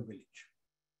SVA in the village.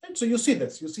 And so you see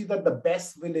this. You see that the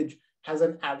best village has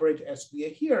an average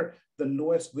SVA here. The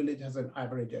lowest village has an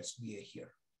average SVA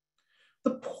here.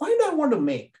 The point I want to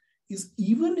make is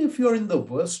even if you're in the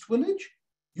worst village,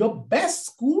 your best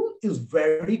school is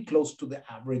very close to the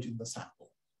average in the sample,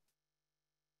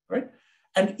 right?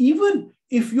 And even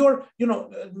if you're,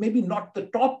 maybe not the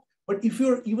top, but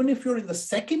even if you're in the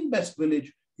second best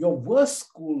village, your worst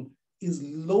school is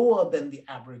lower than the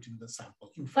average in the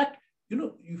sample. In fact,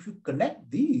 if you connect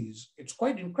these, it's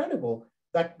quite incredible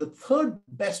that the third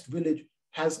best village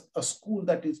has a school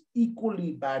that is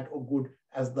equally bad or good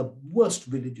as the worst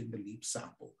village in the LEAPS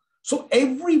sample. So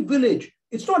every village,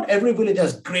 it's not every village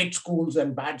has great schools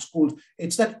and bad schools.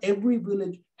 It's that every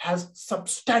village has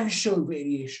substantial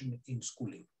variation in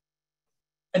schooling.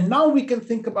 And now we can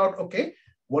think about, okay,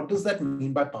 what does that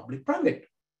mean by public-private?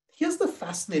 Here's the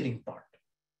fascinating part.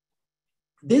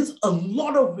 There's a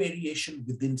lot of variation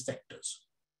within sectors.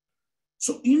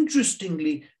 So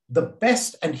interestingly, the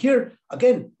best, and here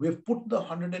again, we've put the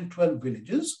 112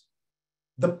 villages.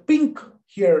 The pink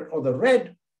here, or the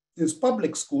red, is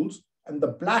public schools, and the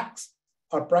blacks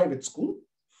are private school.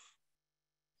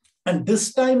 And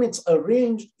this time it's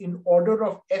arranged in order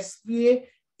of SVA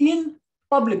in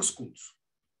public schools,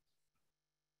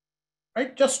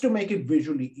 right? Just to make it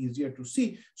visually easier to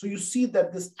see. So you see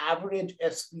that this average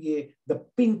SVA, the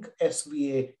pink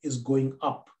SVA, is going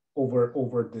up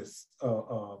over this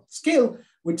scale,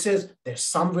 which says there's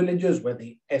some villages where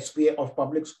the SVA of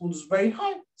public schools is very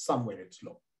high, some where it's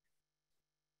low.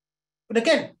 But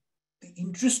again, the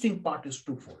interesting part is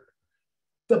twofold.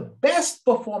 The best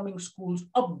performing schools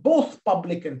are both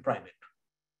public and private,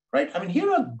 right? I mean,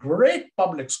 here are great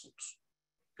public schools.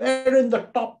 They're in the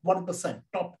top 1%,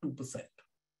 top 2%.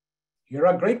 Here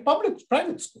are great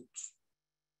private schools,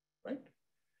 right?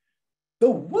 The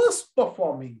worst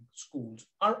performing schools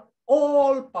are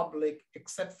all public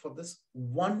except for this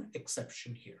one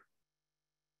exception here,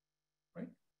 right?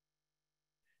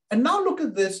 And now look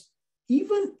at this.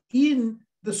 Even in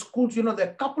the schools, there are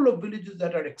a couple of villages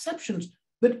that are exceptions,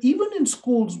 but even in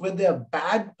schools where there are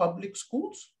bad public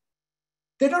schools,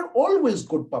 there are always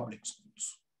good public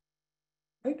schools,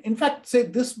 right? In fact, say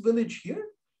this village here,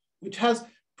 which has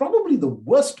probably the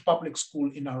worst public school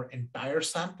in our entire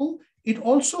sample, it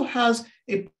also has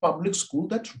a public school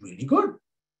that's really good,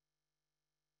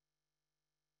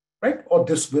 right? Or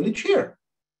this village here,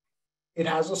 it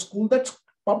has a school that's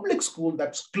public school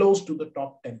that's close to the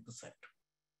top 10%.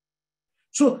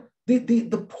 So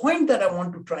the point that I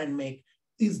want to try and make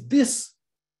is this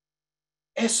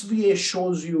SVA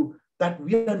shows you that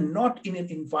we are not in an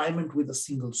environment with a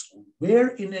single school. We're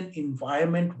in an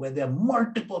environment where there are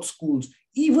multiple schools,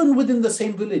 even within the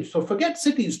same village. So forget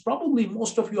cities. Probably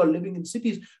most of you are living in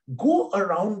cities. Go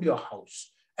around your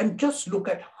house and just look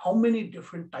at how many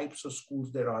different types of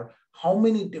schools there are, how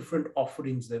many different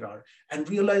offerings there are, and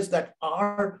realize that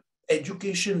our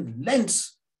education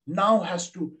lens now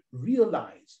has to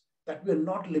realize that we're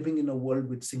not living in a world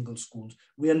with single schools.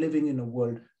 We are living in a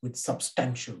world with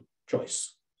substantial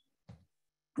choice.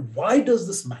 Why does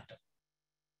this matter?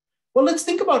 Well, let's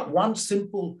think about one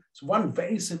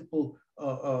very simple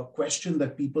question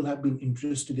that people have been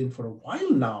interested in for a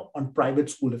while now on private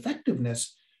school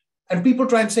effectiveness. And people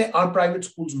try and say, are private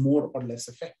schools more or less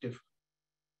effective?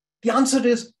 The answer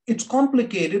is, it's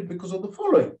complicated because of the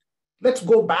following. Let's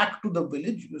go back to the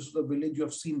village. This is the village you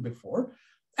have seen before.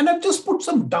 And I've just put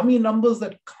some dummy numbers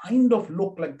that kind of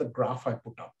look like the graph I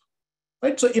put up.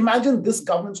 Right? So imagine this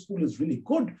government school is really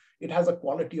good. It has a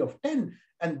quality of 10.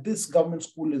 And this government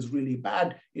school is really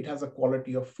bad. It has a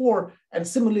quality of 4. And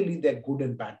similarly, they're good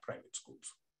and bad private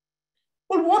schools.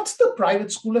 Well, what's the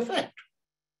private school effect?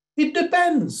 It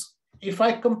depends. If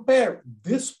I compare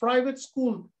this private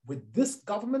school with this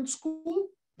government school,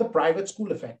 the private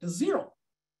school effect is 0.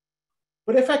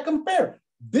 But if I compare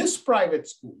this private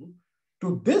school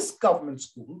to this government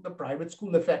school, the private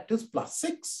school effect is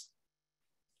 +6.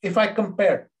 If I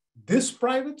compare this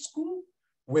private school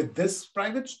with this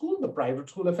private school, the private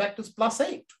school effect is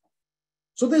 +8.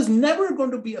 So there's never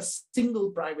going to be a single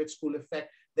private school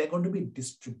effect. There are going to be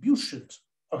distributions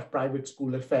of private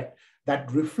school effect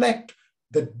that reflect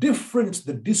the difference,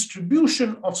 the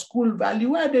distribution of school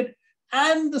value added,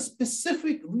 and the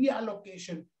specific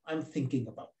reallocation I'm thinking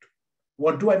about.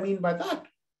 What do I mean by that?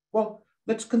 Well,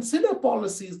 let's consider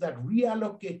policies that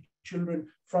reallocate children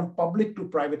from public to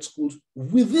private schools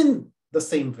within the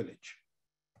same village,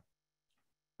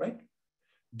 right?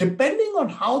 Depending on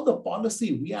how the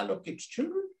policy reallocates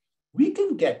children, we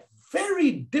can get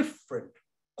very different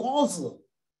causal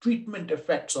treatment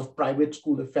effects of private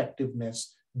school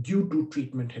effectiveness due to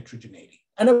treatment heterogeneity.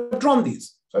 And I've drawn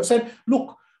these. So I've said,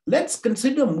 look, let's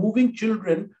consider moving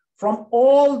children from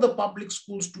all the public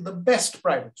schools to the best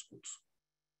private schools.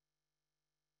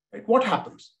 Right? What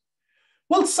happens?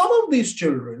 Well, some of these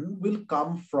children will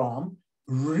come from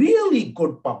really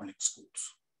good public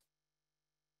schools,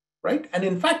 right? And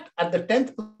in fact, at the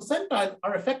 10th percentile,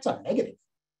 our effects are negative,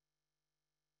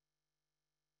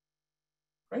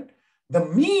 right? The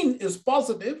mean is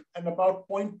positive and about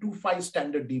 0.25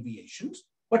 standard deviations,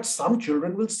 but some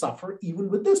children will suffer even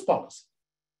with this policy.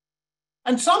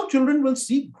 And some children will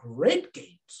see great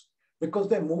gains because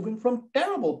they're moving from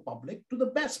terrible public to the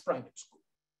best private school.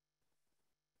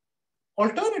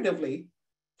 Alternatively,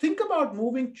 think about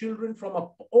moving children from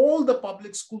all the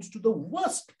public schools to the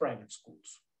worst private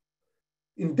schools.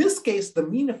 In this case, the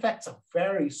mean effects are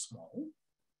very small.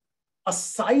 A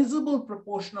sizable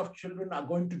proportion of children are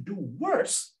going to do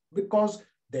worse because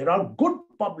there are good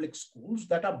public schools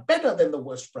that are better than the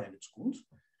worst private schools.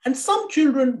 And some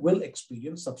children will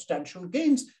experience substantial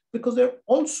gains because there are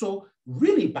also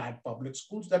really bad public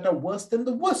schools that are worse than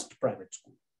the worst private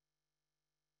school,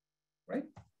 right?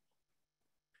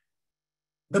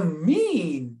 The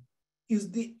mean is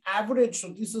the average. So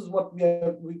this is what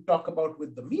we talk about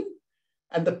with the mean.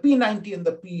 And the P90 and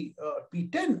the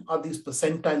P10 are these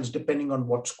percentiles depending on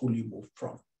what school you moved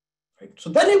from, right? So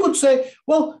then you could say,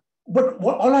 well, but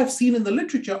all I've seen in the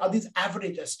literature are these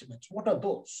average estimates. What are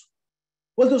those?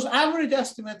 Well, those average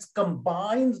estimates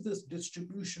combines this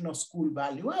distribution of school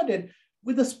value added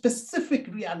with a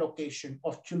specific reallocation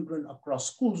of children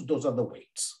across schools. Those are the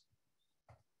weights.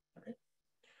 Okay.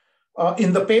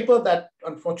 In the paper that,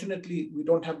 unfortunately, we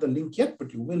don't have the link yet,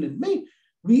 but you will in May,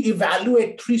 we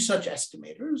evaluate 3 such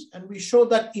estimators, and we show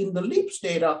that in the LEAPS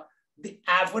data, the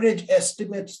average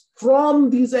estimates from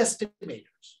these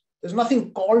estimators, there's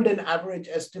nothing called an average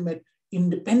estimate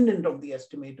independent of the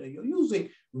estimator you're using,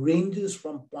 ranges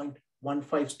from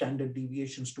 0.15 standard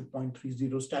deviations to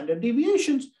 0.30 standard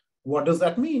deviations. What does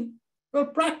that mean? Well,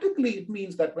 practically it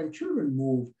means that when children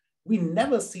move, we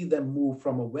never see them move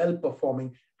from a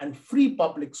well-performing and free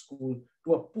public school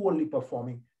to a poorly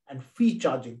performing and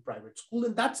fee-charging private school.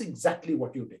 And that's exactly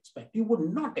what you'd expect. You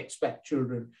would not expect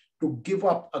children to give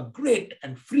up a great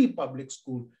and free public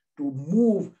school to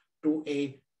move to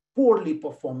a poorly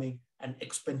performing and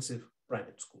expensive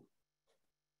private school.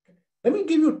 Okay. Let me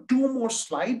give you 2 more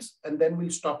slides and then we'll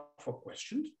stop for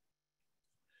questions.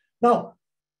 Now,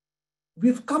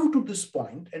 we've come to this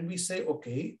point and we say,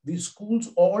 okay, these schools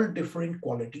all different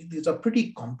quality. These are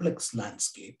pretty complex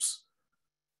landscapes.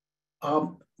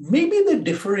 Maybe they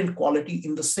differ in quality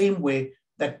in the same way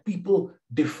that people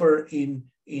differ in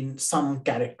some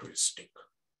characteristic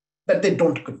that they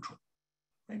don't control.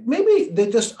 Right? Maybe they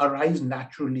just arise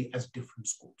naturally as different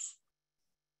schools.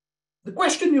 The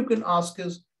question you can ask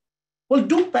is, well,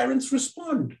 do parents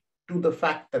respond to the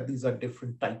fact that these are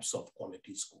different types of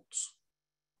quality schools?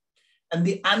 And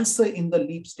the answer in the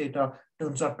LEAPS data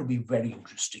turns out to be very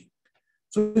interesting.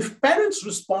 So if parents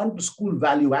respond to school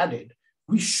value added,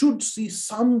 we should see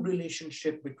some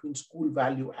relationship between school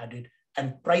value added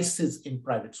and prices in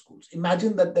private schools.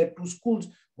 Imagine that there are 2 schools,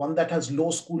 one that has low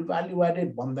school value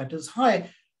added, one that is high.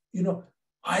 You know,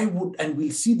 I would, and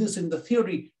we'll see this in the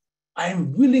theory,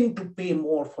 I'm willing to pay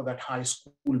more for that high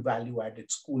school value added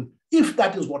school if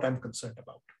that is what I'm concerned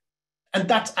about. And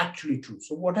that's actually true.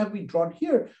 So what have we drawn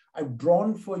here? I've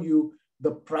drawn for you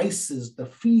the prices, the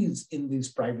fees in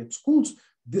these private schools.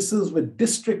 This is with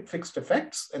district fixed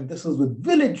effects, and this is with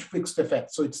village fixed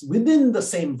effects. So it's within the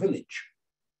same village,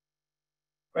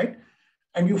 right?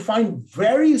 And you find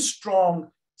very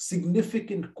strong,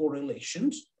 significant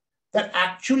correlations that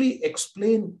actually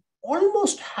explain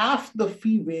almost half the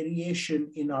fee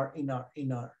variation in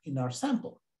our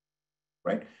sample,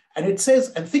 right? And it says,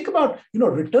 and think about,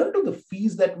 return to the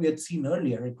fees that we had seen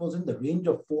earlier. It was in the range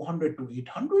of 400 to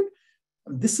 800.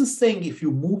 And this is saying if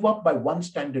you move up by 1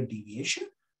 standard deviation,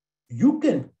 you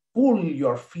can pull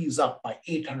your fees up by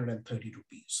 830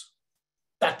 rupees.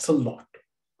 That's a lot,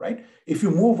 right? If you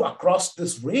move across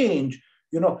this range,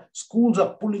 schools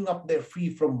are pulling up their fee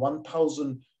from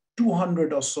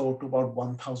 1,200 or so to about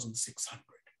 1,600.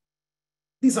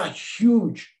 These are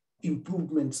huge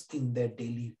improvements in their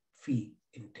daily fee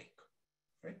intake,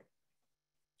 right?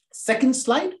 Second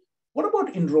slide, what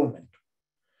about enrollment?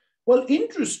 Well,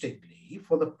 interestingly,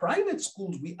 for the private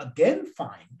schools, we again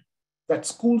find that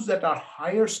schools that are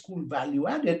higher school value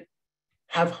added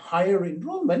have higher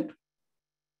enrollment.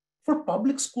 For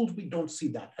public schools, we don't see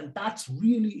that. And that's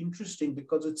really interesting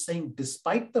because it's saying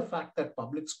despite the fact that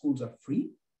public schools are free,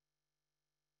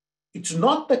 it's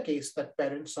not the case that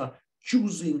parents are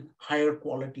choosing higher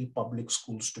quality public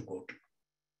schools to go to.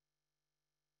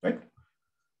 Right?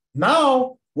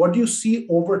 Now, what do you see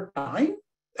over time?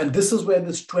 And this is where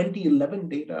this 2011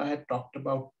 data I had talked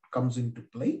about comes into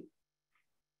play.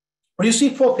 But you see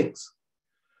 4 things.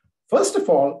 First of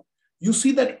all, you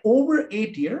see that over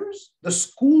 8 years, the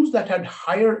schools that had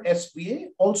higher SVA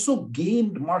also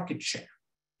gained market share.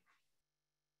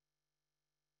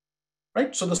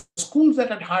 Right? So the schools that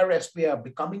had higher SVA are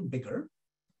becoming bigger.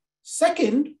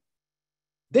 Second,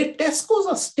 their test scores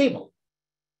are stable.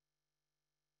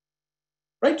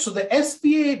 Right? So the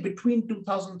SVA between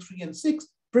 2003 and 6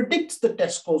 predicts the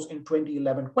test scores in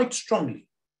 2011 quite strongly.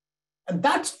 And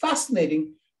that's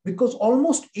fascinating because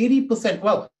almost 80%,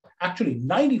 well, actually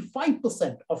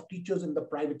 95% of teachers in the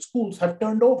private schools have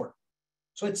turned over.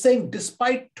 So it's saying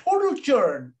despite total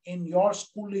churn in your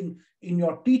schooling, in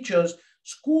your teachers,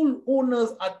 school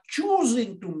owners are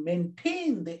choosing to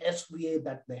maintain the SVA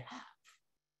that they have.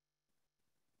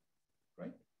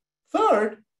 Right?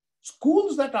 Third,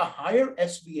 schools that are higher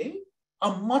SVA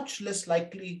are much less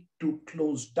likely to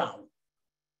close down.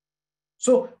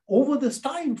 So over this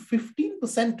time,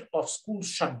 15% of schools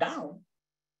shut down.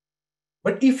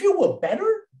 But if you were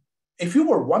better, if you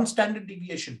were 1 standard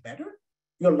deviation better,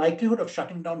 your likelihood of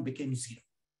shutting down became 0,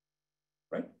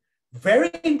 right?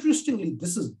 Very interestingly,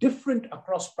 this is different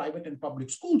across private and public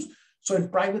schools. So in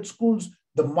private schools,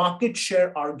 the market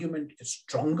share argument is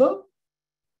stronger.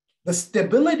 The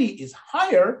stability is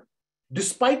higher,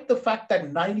 despite the fact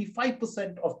that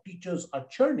 95% of teachers are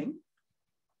churning,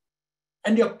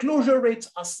 and your closure rates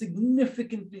are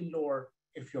significantly lower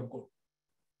if you're good.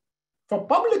 For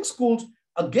public schools,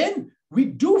 again, we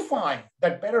do find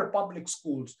that better public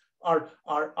schools are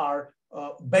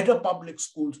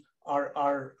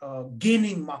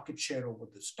gaining market share over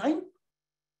this time.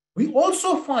 We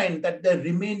also find that they're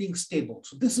remaining stable.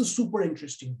 So this is super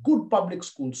interesting. Good public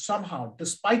schools somehow,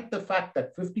 despite the fact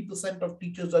that 50% of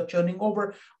teachers are churning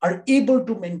over, are able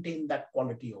to maintain that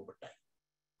quality over time.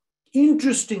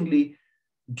 Interestingly,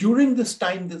 during this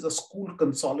time, there's a school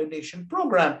consolidation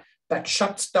program that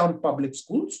shuts down public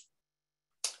schools.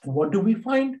 And what do we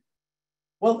find?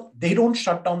 Well, they don't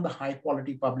shut down the high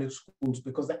quality public schools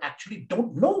because they actually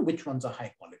don't know which ones are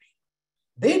high quality.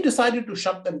 They decided to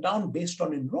shut them down based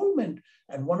on enrollment.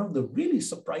 And one of the really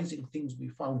surprising things we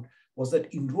found was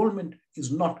that enrollment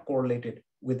is not correlated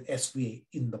with SVA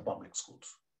in the public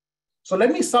schools. So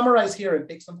let me summarize here and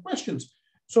take some questions.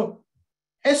 So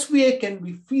SVA can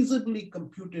be feasibly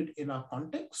computed in our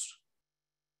context.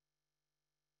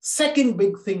 Second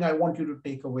big thing I want you to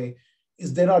take away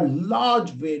is there are large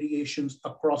variations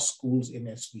across schools in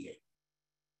SVA.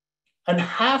 And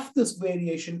half this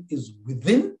variation is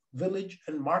within village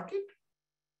and market,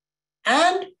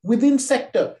 and within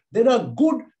sector. There are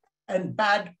good and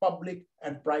bad public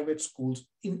and private schools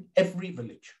in every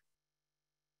village.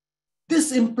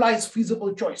 This implies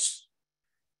feasible choice.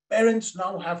 Parents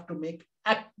now have to make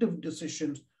active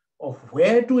decisions of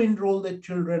where to enroll their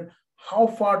children, how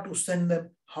far to send them,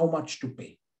 how much to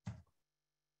pay.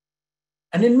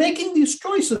 And in making these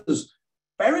choices,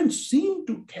 parents seem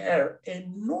to care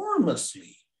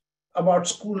enormously about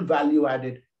school value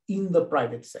added in the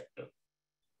private sector.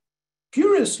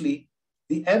 Curiously,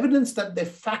 the evidence that they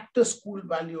factor school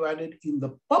value added in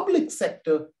the public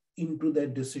sector into their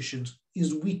decisions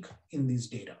is weak in these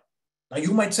data. Now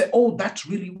you might say, oh, that's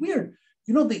really weird.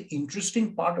 You know, the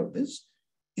interesting part of this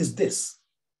is this,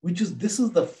 which is this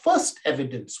is the first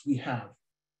evidence we have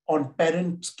on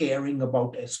parents caring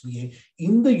about SVA.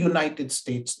 In the United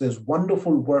States, there's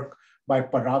wonderful work by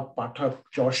Parag Pathak,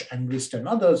 Josh Angrist, and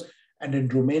others. And in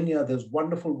Romania, there's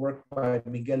wonderful work by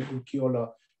Miguel Urquiola,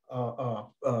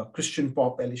 Christian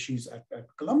Pop, Elishis at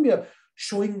Columbia,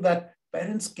 showing that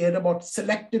parents care about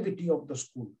selectivity of the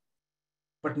school,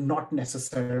 but not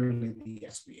necessarily the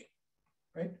SVA,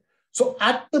 right? So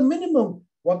at the minimum,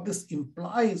 what this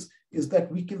implies is that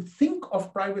we can think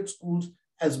of private schools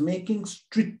as making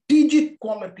strategic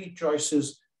quality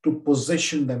choices to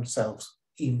position themselves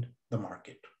in the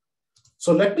market.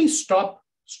 So let me stop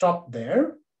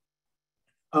there,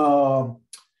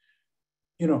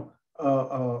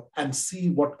 and see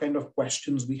what kind of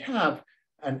questions we have,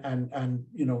 and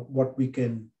what we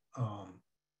can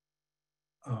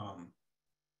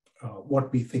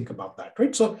what we think about that,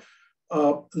 right? So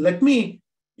let me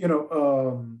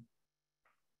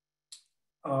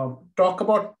talk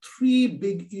about three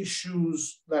big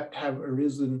issues that have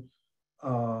arisen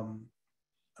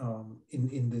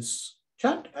in this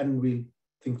chat, and we'll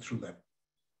think through them.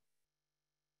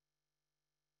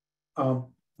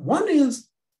 One is,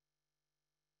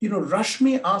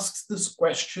 Rashmi asks this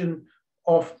question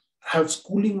of have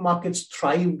schooling markets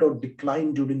thrived or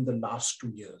declined during the last 2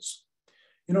 years?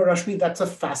 Rashmi, that's a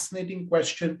fascinating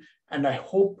question, and I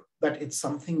hope that it's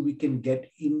something we can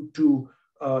get into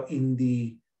in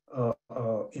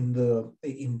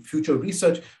future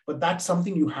research, but that's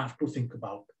something you have to think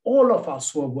about. All of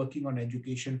us who are working on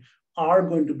education are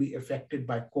going to be affected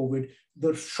by COVID.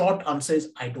 The short answer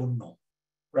is, I don't know,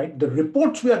 right? The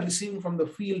reports we are receiving from the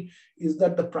field is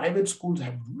that the private schools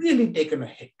have really taken a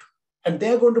hit, and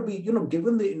they're going to be,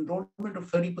 given the enrollment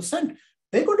of 30%,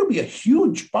 they're going to be a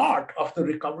huge part of the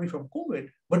recovery from COVID,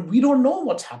 but we don't know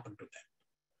what's happened to them.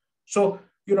 So,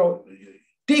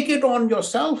 take it on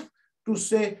yourself to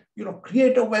say,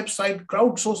 create a website,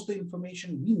 crowdsource the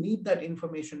information. We need that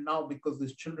information now because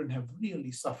these children have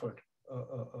really suffered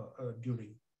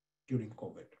during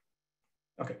COVID.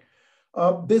 Okay.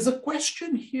 There's a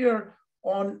question here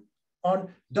on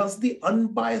does the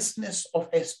unbiasedness of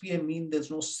SPA mean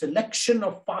there's no selection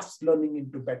of fast learning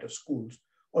into better schools?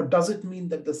 Or does it mean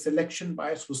that the selection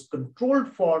bias was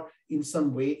controlled for in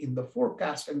some way in the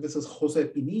forecast? And this is Jose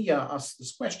Pinilla asked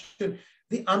this question.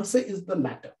 The answer is the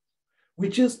latter,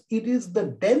 which is it is the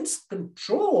dense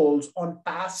controls on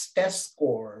past test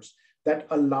scores that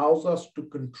allows us to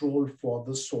control for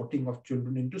the sorting of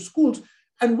children into schools.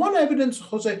 And one evidence,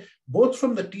 Jose, both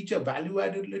from the teacher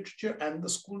value-added literature and the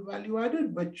school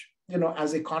value-added, which,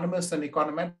 as economists and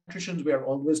econometricians, we are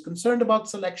always concerned about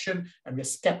selection and we're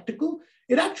skeptical.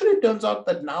 It actually turns out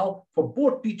that now for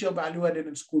both teacher value-added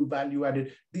and school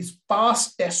value-added, these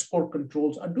past test score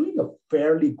controls are doing a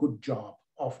very good job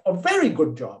of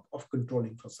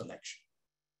controlling for selection.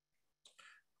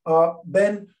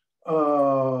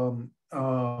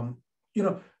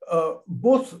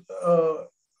 Both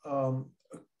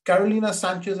Carolina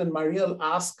Sanchez and Mariel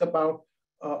ask about,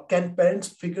 can parents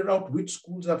figure out which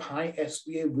schools have high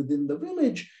SVA within the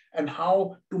village and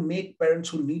how to make parents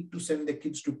who need to send their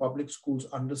kids to public schools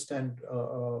understand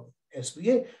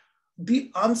SVA?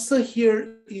 The answer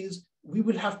here is we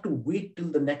will have to wait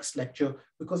till the next lecture,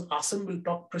 because Asim will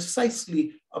talk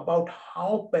precisely about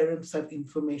how parents have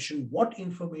information, what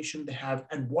information they have,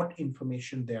 and what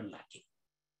information they're lacking.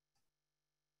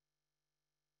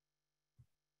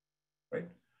 Right?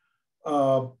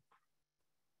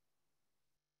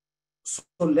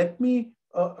 So let me,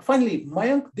 finally,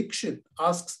 Mayank Dikshit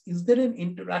asks, is there an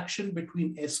interaction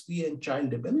between SVA and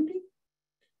child ability?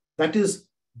 That is,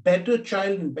 better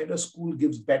child in better school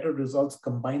gives better results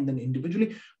combined than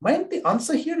individually. Mayank, the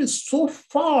answer here is so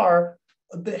far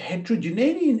the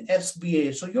heterogeneity in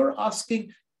SVA. So you're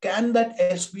asking, can that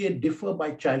SVA differ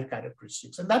by child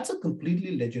characteristics? And that's a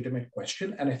completely legitimate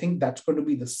question. And I think that's going to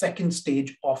be the second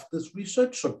stage of this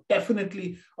research. So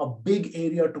definitely a big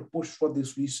area to push for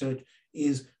this research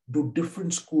is, do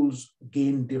different schools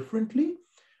gain differently?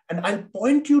 And I'll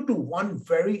point you to one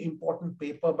very important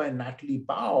paper by Natalie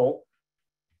Bao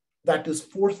that is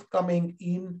forthcoming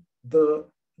in the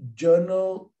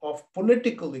Journal of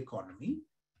Political Economy,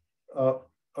 or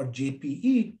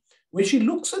JPE, where she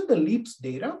looks at the LEAPS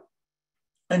data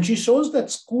and she shows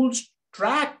that schools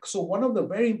track. So one of the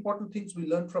very important things we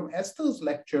learned from Esther's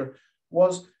lecture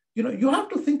was, you have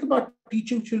to think about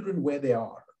teaching children where they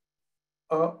are.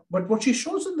 But what she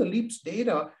shows in the LEAPS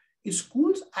data is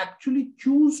schools actually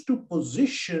choose to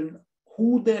position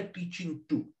who they're teaching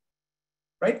to,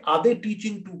 right? Are they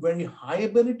teaching to very high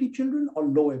ability children or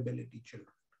low ability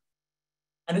children?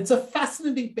 And it's a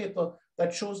fascinating paper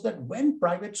that shows that when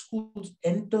private schools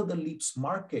enter the LEAPS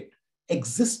market,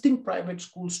 existing private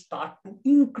schools start to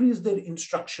increase their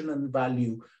instructional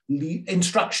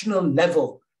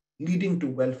level, leading to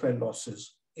welfare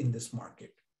losses in this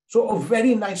market. So a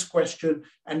very nice question.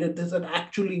 And it is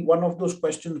actually one of those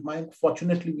questions, Mike,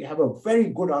 fortunately, we have a very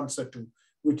good answer to,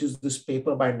 which is this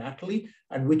paper by Natalie,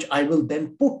 and which I will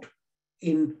then put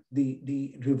in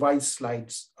the revised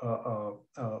slides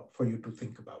for you to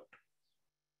think about.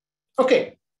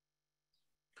 Okay.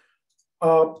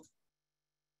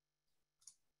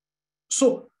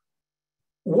 So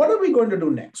what are we going to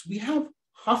do next? We have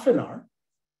half an hour,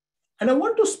 and I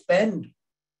want to spend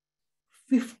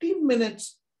 15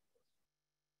 minutes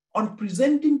on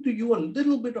presenting to you a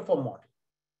little bit of a model,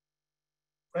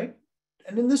 right?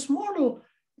 And in this model,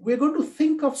 we're going to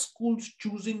think of schools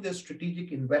choosing their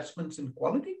strategic investments in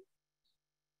quality.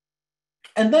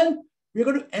 And then we're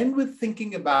going to end with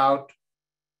thinking about,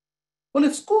 well,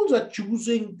 if schools are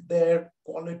choosing their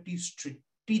quality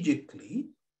strategically,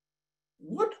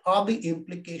 what are the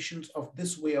implications of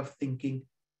this way of thinking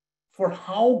for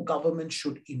how government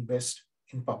should invest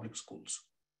in public schools?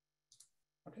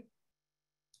 Okay.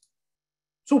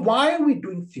 So why are we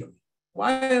doing theory?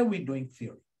 Why are we doing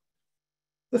theory?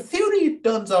 The theory, it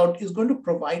turns out, is going to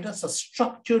provide us a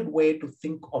structured way to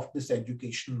think of this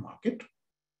education market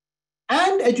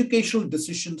and educational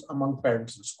decisions among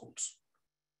parents and schools,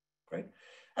 right?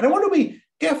 And I want to be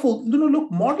careful.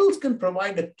 Look, models can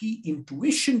provide a key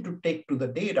intuition to take to the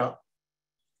data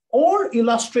or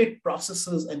illustrate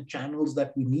processes and channels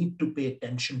that we need to pay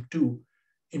attention to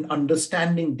in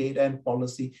understanding data and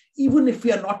policy, even if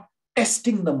we are not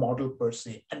testing the model per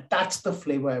se. And that's the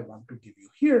flavor I want to give you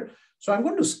here. So I'm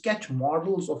going to sketch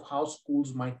models of how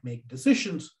schools might make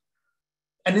decisions.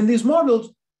 And in these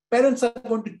models, parents are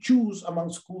going to choose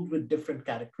among schools with different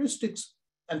characteristics,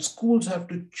 and schools have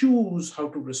to choose how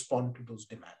to respond to those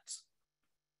demands.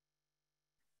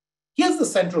 Here's the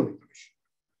central intuition.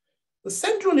 The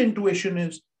central intuition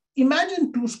is,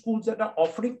 imagine two schools that are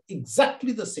offering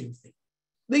exactly the same thing.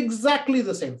 Exactly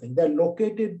the same thing. They're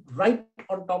located right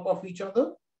on top of each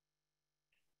other,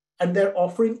 and they're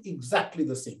offering exactly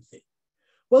the same thing.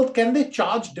 Well, can they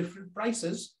charge different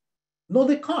prices? No,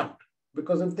 they can't.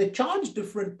 Because if they charge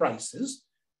different prices,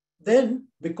 then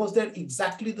because they're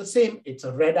exactly the same, it's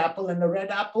a red apple and a red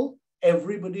apple,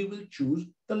 everybody will choose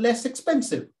the less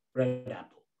expensive red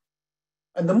apple.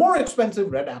 And the more expensive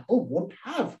red apple won't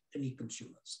have any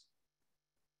consumers,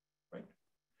 right?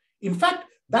 In fact,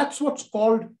 that's what's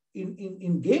called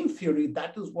in game theory,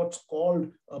 that is what's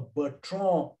called a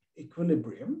Bertrand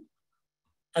equilibrium.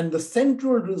 And the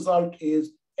central result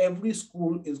is every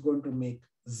school is going to make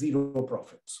zero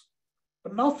profits.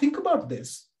 But now think about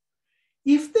this.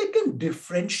 If they can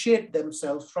differentiate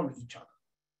themselves from each other,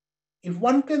 if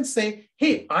one can say,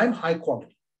 hey, I'm high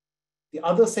quality, the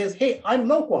other says, hey, I'm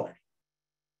low quality,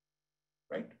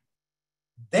 right?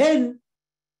 Then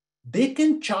they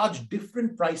can charge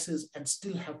different prices and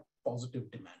still have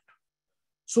positive demand.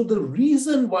 So the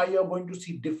reason why you're going to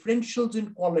see differentials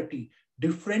in quality,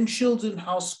 differentials in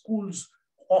how schools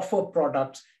offer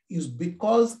products is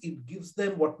because it gives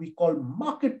them what we call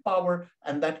market power,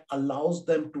 and that allows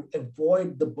them to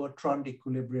avoid the Bertrand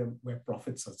equilibrium where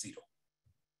profits are zero.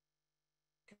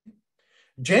 Okay.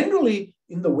 Generally,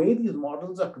 in the way these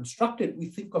models are constructed, we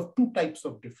think of two types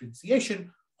of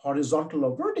differentiation, horizontal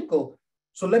or vertical.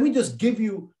 So let me just give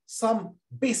you some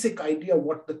basic idea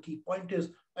what the key point is.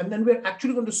 And then we're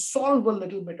actually going to solve a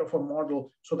little bit of a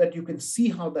model so that you can see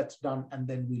how that's done, and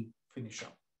then we'll finish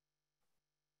up.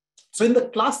 So in the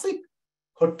classic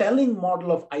hoteling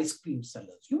model of ice cream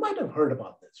sellers, you might have heard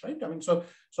about this, right? I mean, so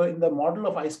in the model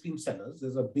of ice cream sellers,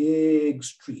 there's a big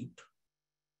street.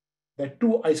 There are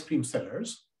two ice cream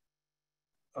sellers.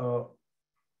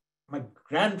 My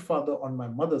grandfather on my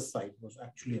mother's side was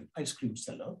actually an ice cream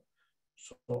seller.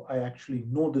 So I actually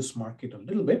know this market a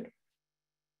little bit.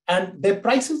 And their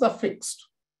prices are fixed.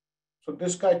 So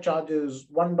this guy charges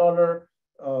 $1,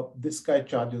 this guy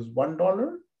charges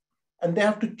 $1, and they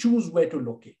have to choose where to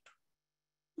locate.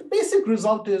 The basic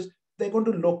result is they're going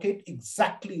to locate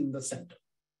exactly in the center.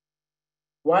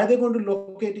 Why are they going to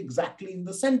locate exactly in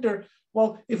the center?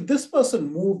 Well, if this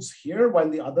person moves here while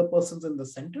the other person's in the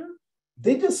center,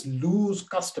 they just lose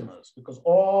customers because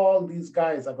all these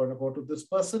guys are going to go to this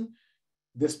person.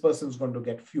 This person's going to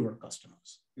get fewer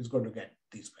customers. He's going to get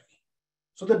these many.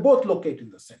 So they both locate in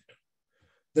the center.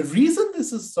 The reason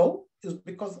this is so is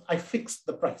because I fixed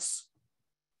the price.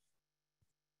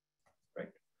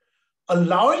 Right?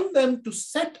 Allowing them to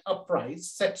set a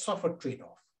price sets off a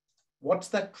trade-off. What's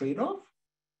that trade-off?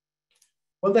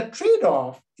 Well, the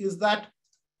trade-off is that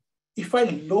if I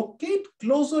locate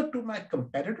closer to my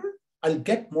competitor, I'll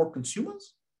get more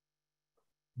consumers.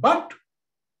 But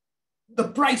the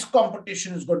price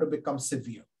competition is going to become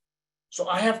severe. So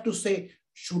I have to say,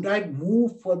 should I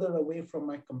move further away from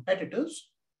my competitors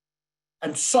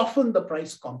and soften the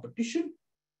price competition,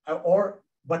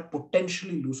 but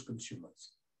potentially lose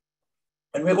consumers?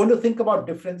 And we're going to think about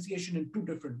differentiation in two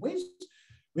different ways.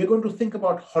 We're going to think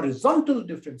about horizontal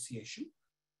differentiation,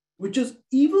 which is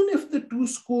even if the two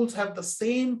schools have the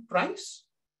same price,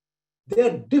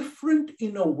 they're different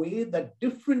in a way that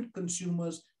different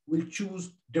consumers will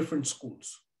choose different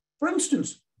schools. For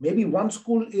instance, maybe one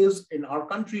school is in our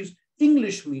country's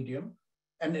English medium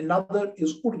and another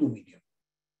is Urdu medium.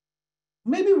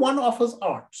 Maybe one offers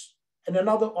arts and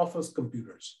another offers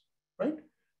computers, right?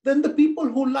 Then the people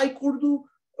who like Urdu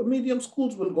medium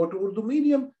schools will go to Urdu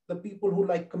medium. The people who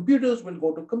like computers will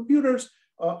go to computers.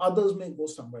 Others may go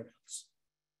somewhere else,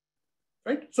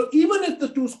 right? So even if the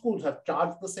two schools have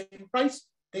charged the same price,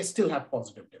 they still have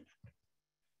positive demand.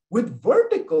 With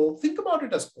vertical, think about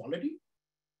it as quality,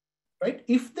 right?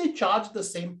 If they charge the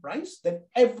same price, then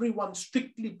everyone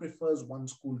strictly prefers one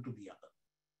school to the other.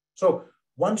 So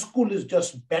one school is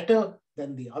just better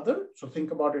than the other. So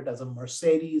think about it as a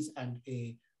Mercedes and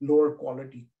a lower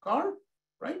quality car,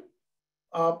 right?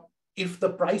 If the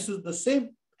price is the same,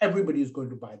 everybody is going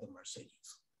to buy the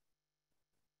Mercedes.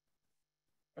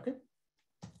 Okay.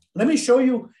 Let me show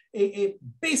you a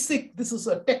basic, this is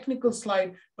a technical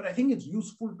slide, but I think it's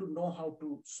useful to know how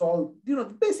to solve, the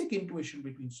basic intuition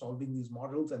between solving these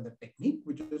models and the technique,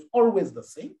 which is always the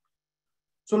same.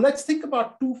 So let's think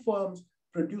about two firms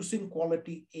producing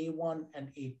quality A1 and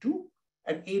A2,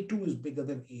 and A2 is bigger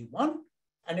than A1,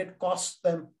 and it costs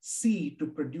them C to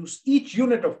produce each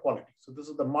unit of quality. So this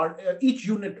is each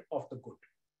unit of the good.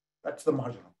 That's the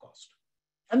marginal cost.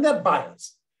 And they're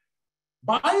buyers.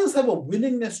 Buyers have a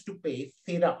willingness to pay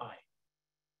theta I,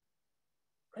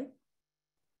 right?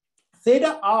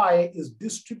 Theta I is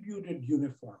distributed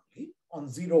uniformly on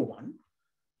 0, 1,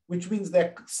 which means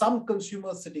there are some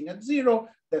consumers sitting at 0,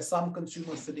 there's some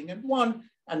consumers sitting at 1,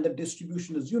 and the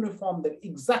distribution is uniform. There are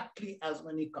exactly as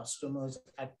many customers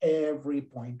at every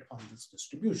point on this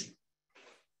distribution.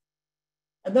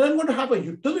 And then I'm going to have a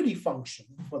utility function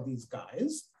for these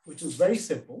guys, which is very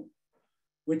simple,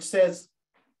 which says,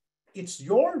 it's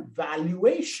your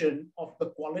valuation of the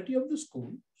quality of the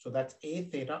school, so that's A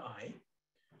theta I,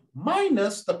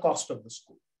 minus the cost of the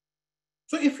school.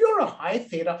 So if you're a high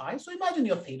theta I, so imagine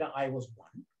your theta I was 1,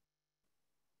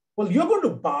 Well, you're going to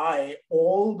buy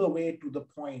all the way to the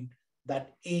point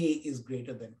that A is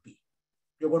greater than P.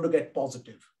 You're going to get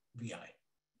positive VI.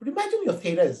 But imagine your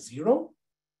theta is 0,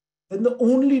 then the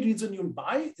only reason you'll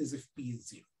buy is if P is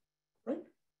 0, right?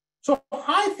 So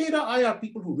high theta I are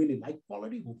people who really like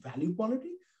quality, who value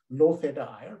quality. Low theta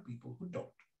I are people who don't.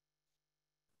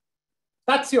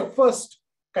 That's your first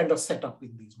kind of setup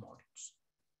in these models,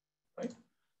 right?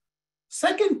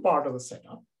 Second part of the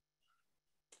setup.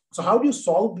 So how do you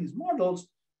solve these models?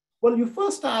 Well, you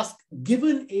first ask,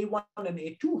 given A1 and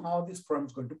A2, how are these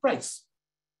firms going to price,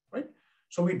 right?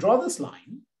 So we draw this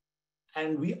line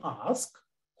and we ask,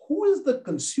 who is the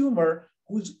consumer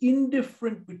who's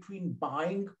indifferent between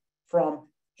buying from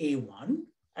A1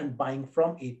 and buying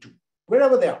from A2,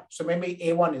 wherever they are. So maybe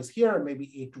A1 is here and maybe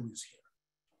A2 is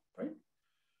here, right?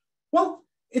 Well,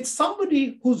 it's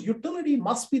somebody whose utility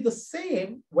must be the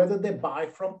same whether they buy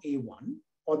from A1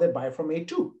 or they buy from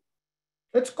A2.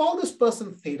 Let's call this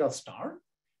person theta star,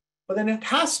 but then it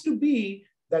has to be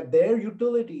that their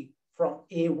utility from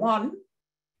A1,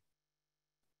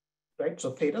 right?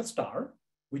 So theta star,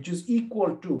 which is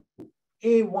equal to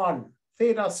A1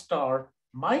 theta star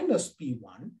minus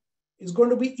P1, is going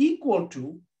to be equal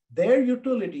to their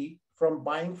utility from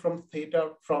buying from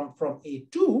theta from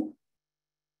A2,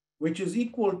 which is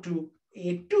equal to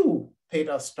A2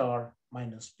 theta star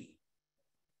minus P.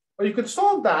 Well, you can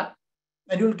solve that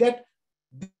and you'll get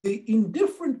the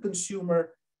indifferent consumer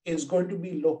is going to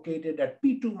be located at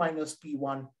P2 minus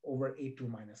P1 over A2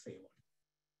 minus A1.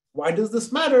 Why does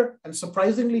this matter? And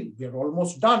surprisingly, we're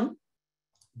almost done.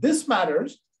 This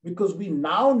matters because we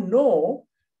now know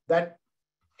that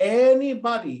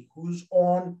anybody who's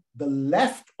on the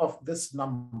left of this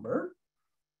number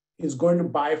is going to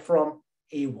buy from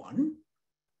A1,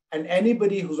 and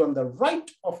anybody who's on the right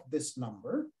of this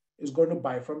number is going to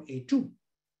buy from A2.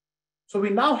 So we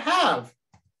now have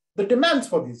the demands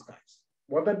for these guys.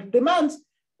 What are the demands?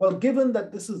 Well, given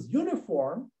that this is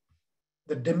uniform,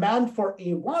 the demand for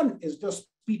A1 is just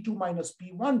P2 minus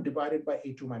P1 divided by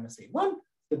A2 minus A1.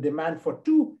 The demand for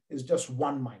 2 is just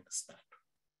 1 minus that,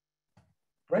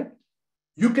 right?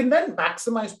 You can then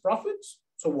maximize profits.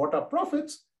 So what are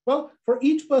profits? Well, for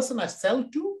each person I sell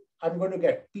to, I'm going to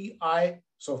get PI.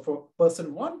 So for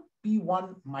person 1,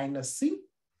 P1 minus C.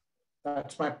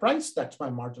 That's my price. That's my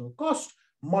marginal cost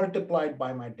multiplied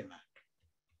by my demand.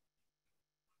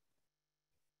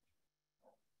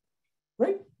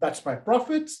 Right? That's my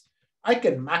profits. I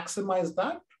can maximize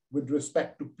that with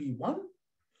respect to P1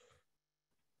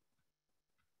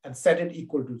 and set it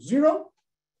equal to 0.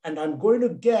 And I'm going to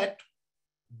get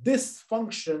this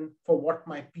function for what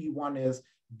my P1 is,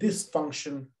 this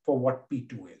function for what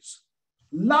P2 is.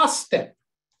 Last step,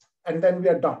 and then we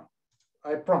are done,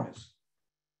 I promise.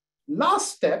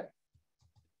 Last step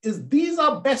is these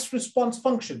are best response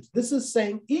functions. This is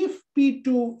saying if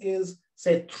P2 is,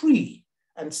 say, 3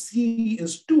 and C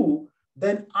is 2,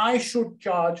 then I should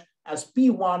charge as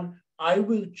P1, I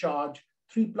will charge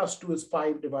 3 plus 2 is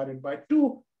 5 divided by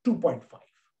 2, 2.5.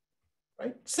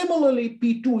 Right? Similarly,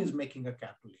 P2 is making a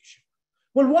calculation.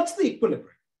 Well, what's the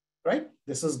equilibrium, right?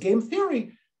 This is game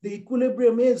theory. The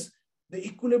equilibrium is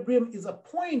a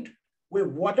point where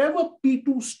whatever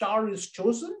P2 star is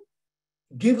chosen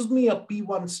gives me a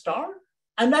P1 star.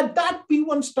 And at that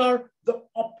P1 star, the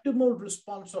optimal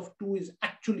response of 2 is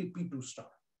actually P2 star.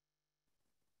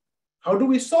 How do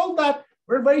we solve that?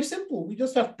 We're very simple. We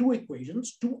just have 2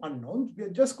 equations, 2 unknowns. We are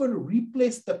just going to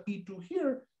replace the P2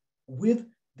 here with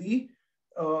the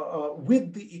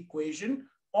equation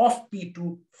of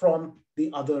P2 from the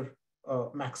other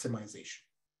maximization.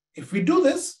 If we do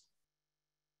this,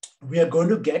 we are going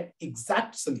to get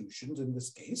exact solutions in this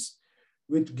case,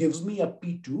 which gives me a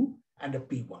P2 and a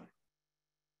P1,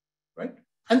 right?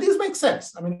 And these make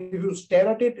sense. I mean, if you stare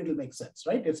at it, it'll make sense,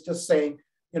 right? It's just saying,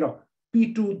 you know,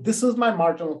 P2, this is my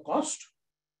marginal cost,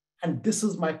 and this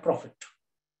is my profit.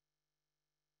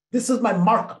 This is my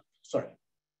markup, sorry,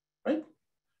 right?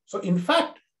 So in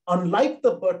fact, unlike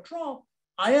the Bertrand,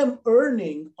 I am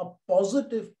earning a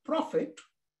positive profit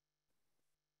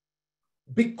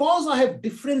because I have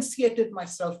differentiated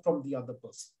myself from the other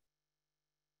person.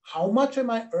 How much am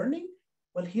I earning?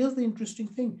 Well, here's the interesting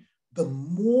thing. The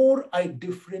more I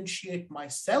differentiate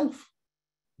myself,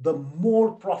 the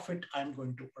more profit I'm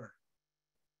going to earn.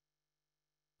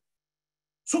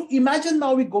 So imagine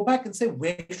now we go back and say,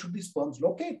 where should these firms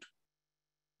locate,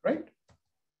 right?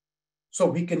 So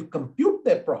we can compute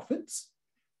their profits,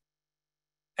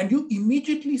 and you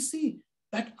immediately see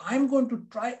that I'm going to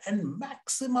try and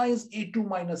maximize A2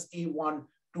 minus A1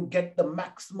 to get the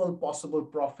maximal possible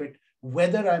profit,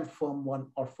 whether I'm firm 1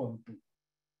 or firm 2.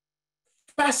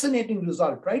 Fascinating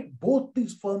result, right? Both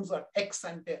these firms are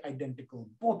ex-ante identical.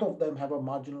 Both of them have a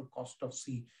marginal cost of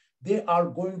C. They are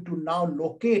going to now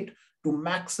locate to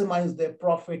maximize their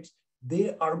profits.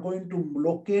 They are going to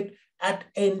locate at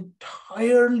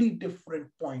entirely different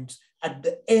points at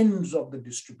the ends of the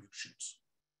distributions.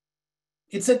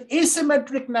 It's an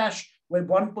asymmetric Nash where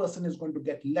one person is going to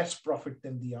get less profit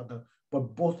than the other,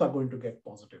 but both are going to get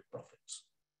positive profits.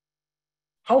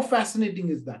 How fascinating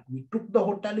is that? We took the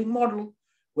hoteling model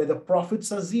where the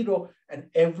profits are zero and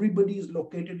everybody is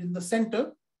located in the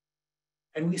center.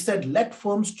 And we said, let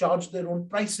firms charge their own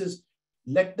prices,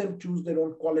 let them choose their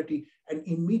own quality. And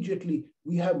immediately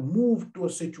we have moved to a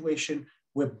situation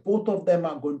where both of them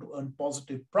are going to earn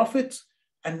positive profits.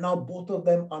 And now both of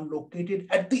them are located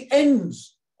at the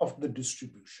ends of the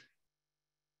distribution,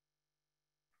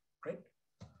 right?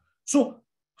 So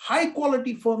high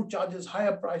quality firm charges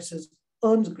higher prices,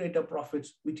 earns greater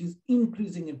profits, which is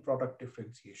increasing in product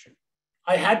differentiation.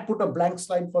 I had put a blank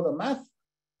slide for the math,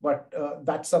 but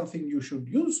that's something you should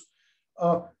use.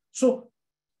 So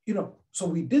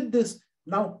we did this.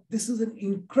 Now, this is an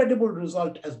incredible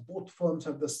result as both firms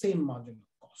have the same marginal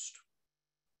cost.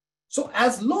 So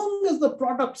as long as the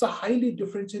products are highly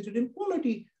differentiated in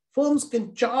quality, firms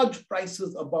can charge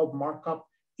prices above markup.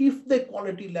 If their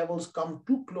quality levels come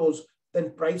too close,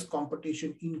 then price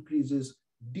competition increases,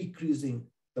 decreasing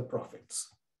the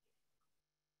profits.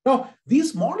 Now,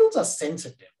 these models are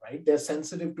sensitive, right? They're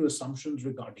sensitive to assumptions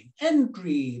regarding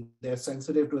entry. They're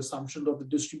sensitive to assumptions of the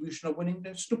distribution of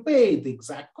willingness to pay, the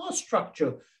exact cost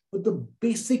structure, but the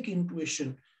basic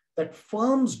intuition that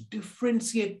firms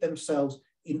differentiate themselves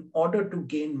in order to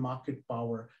gain market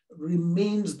power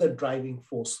remains the driving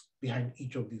force behind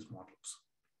each of these models.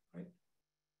 Right?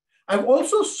 I've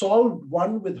also solved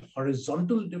one with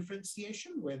horizontal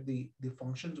differentiation where the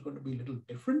function is going to be a little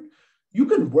different. You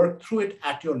can work through it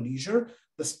at your leisure.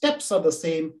 The steps are the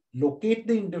same. Locate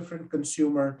the indifferent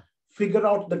consumer, figure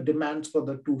out the demands for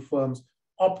the two firms,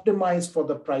 optimize for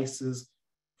the prices,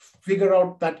 figure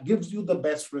out that gives you the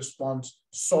best response,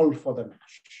 solve for the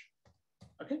Nash.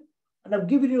 Okay? And I've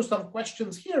given you some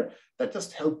questions here that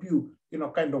just help you,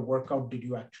 kind of work out, did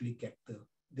you actually get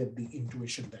the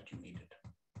intuition that you needed?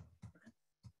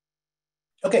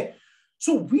 Okay.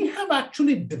 So we have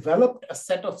actually developed a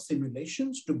set of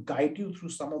simulations to guide you through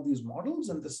some of these models,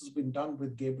 and this has been done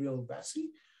with Gabriel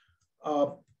Vassi.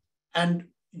 And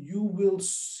you will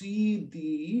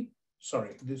see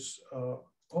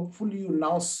hopefully you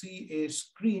now see a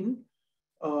screen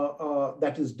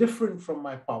that is different from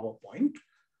my PowerPoint.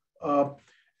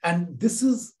 And this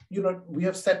is, we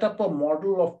have set up a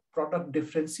model of product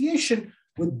differentiation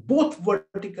with both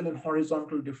vertical and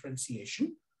horizontal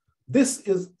differentiation. This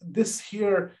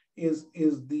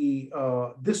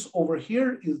over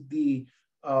here is the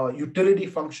utility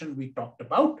function we talked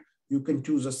about. You can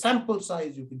choose a sample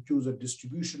size, you can choose a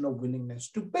distribution of willingness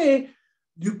to pay.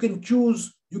 You can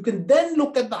then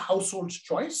look at the household's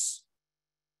choice,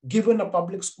 given a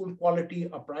public school quality,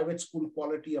 a private school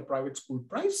quality, a private school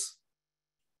price.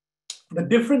 The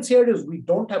difference here is we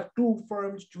don't have two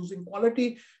firms choosing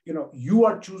quality. You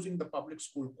are choosing the public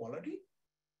school quality,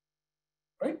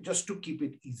 right? Just to keep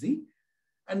it easy.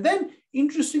 And then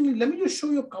interestingly, let me just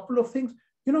show you a couple of things.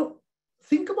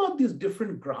 Think about these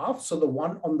different graphs. So the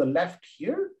one on the left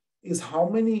here is how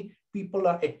many people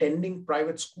are attending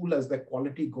private school as their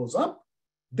quality goes up.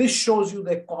 This shows you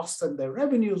their costs and their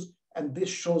revenues. And this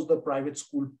shows the private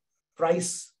school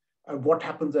price and what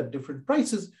happens at different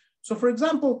prices. So for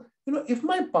example, if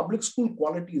my public school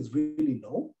quality is really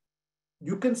low,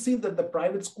 you can see that the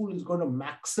private school is going to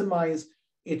maximize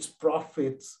its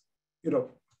profits.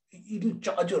 It'll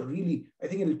charge a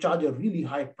really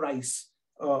high price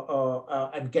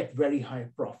and get very high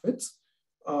profits.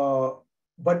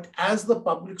 But as the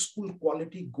public school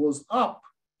quality goes up,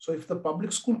 so if the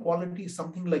public school quality is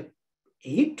something like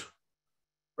 8,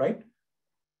 right?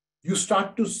 You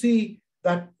start to see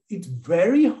that it's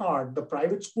very hard. The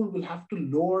private school will have to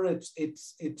lower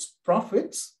its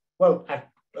profits. Well, at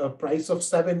a price of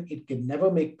 7, it can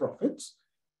never make profits.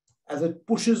 As it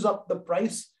pushes up the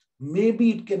price,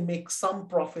 maybe it can make some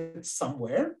profits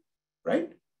somewhere,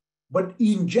 right? But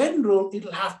in general,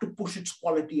 it'll have to push its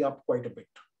quality up quite a bit.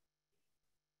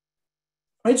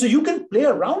 Right? So you can play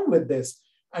around with this.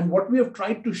 And what we have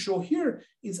tried to show here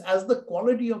is as the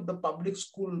quality of the public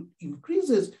school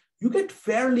increases, you get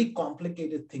fairly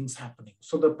complicated things happening.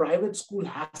 So the private school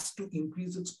has to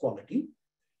increase its quality.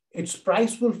 Its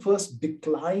price will first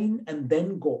decline and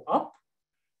then go up.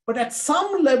 But at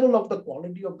some level of the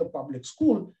quality of the public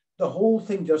school, the whole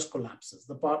thing just collapses.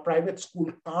 The private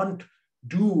school can't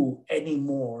do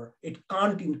anymore. It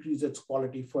can't increase its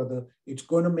quality further. It's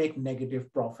going to make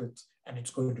negative profits and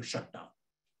it's going to shut down.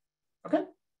 Okay?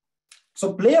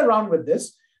 So play around with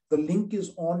this. The link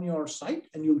is on your site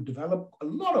and you'll develop a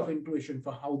lot of intuition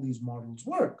for how these models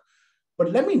work.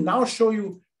 But let me now show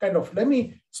you let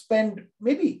me spend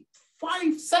maybe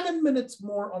 5-7 minutes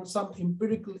more on some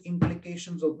empirical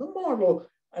implications of the model.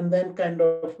 And then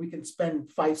we can spend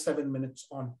 5-7 minutes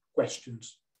on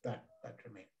questions that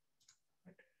remain.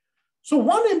 So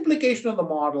one implication of the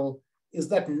model is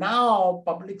that now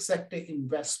public sector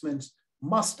investments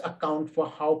must account for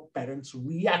how parents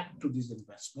react to these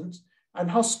investments and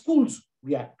how schools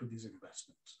react to these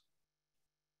investments.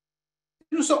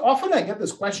 So often I get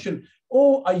this question,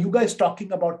 oh, are you guys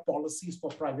talking about policies for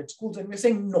private schools? And we're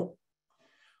saying no.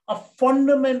 A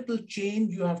fundamental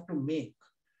change you have to make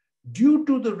due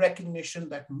to the recognition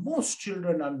that most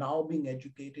children are now being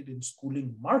educated in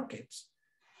schooling markets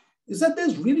is that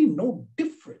there's really no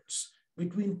difference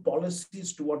between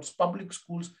policies towards public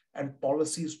schools and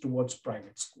policies towards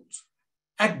private schools.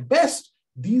 At best,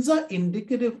 these are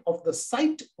indicative of the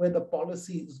site where the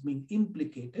policy is being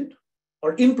implicated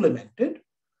or implemented,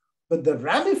 but the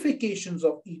ramifications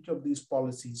of each of these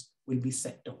policies will be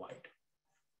sector-wide.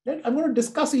 Right? I'm going to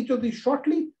discuss each of these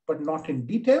shortly, but not in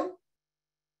detail.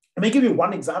 Let me give you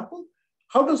one example.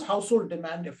 How does household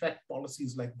demand affect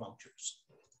policies like vouchers?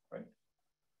 Right?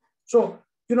 So,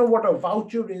 what a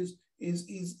voucher is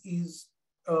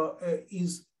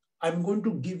I'm going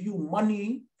to give you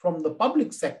money from the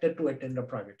public sector to attend a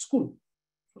private school.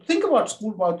 So think about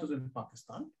school vouchers in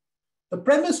Pakistan. The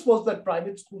premise was that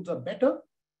private schools are better,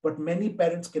 but many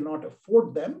parents cannot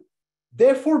afford them.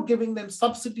 Therefore, giving them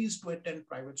subsidies to attend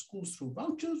private schools through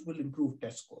vouchers will improve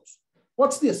test scores.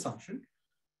 What's the assumption?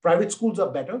 Private schools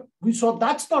are better. We saw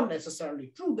that's not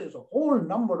necessarily true. There's a whole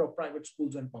number of private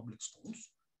schools and public schools.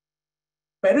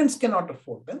 Parents cannot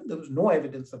afford them. There was no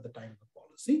evidence at the time of the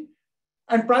policy.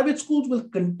 And private schools will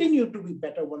continue to be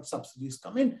better once subsidies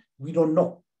come in. We don't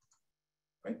know.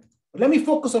 Right? But let me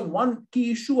focus on one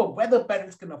key issue of whether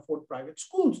parents can afford private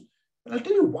schools. And I'll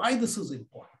tell you why this is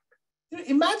important.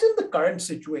 Imagine the current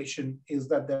situation is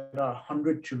that there are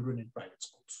 100 children in private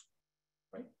schools.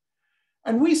 Right?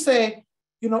 And we say,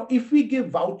 if we give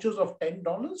vouchers of $10,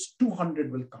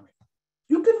 200 will come in.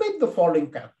 You can make the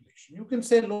following calculation. You can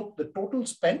say, look, the total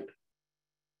spend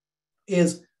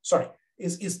is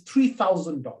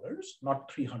 $3,000,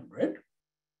 not 300,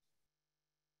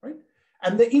 right?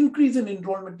 And the increase in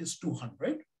enrollment is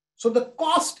 200. So the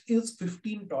cost is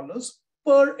 $15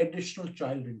 per additional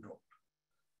child enrolled.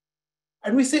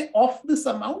 And we say of this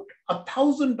amount,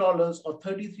 $1,000 or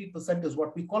 33% is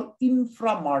what we call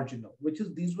inframarginal, which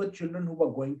is these were children who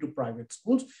were going to private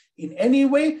schools in any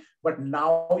way, but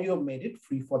now you've made it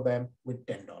free for them with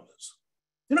 $10.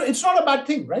 It's not a bad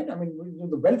thing, right? I mean,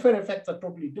 the welfare effects are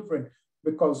totally different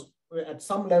because at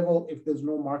some level, if there's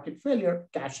no market failure,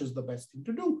 cash is the best thing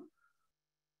to do.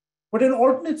 But an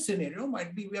alternate scenario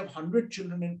might be we have 100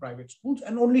 children in private schools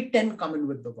and only 10 come in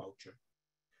with the voucher.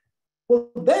 Well,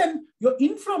 then your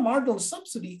inframarginal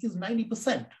subsidy is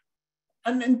 90%.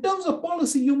 And in terms of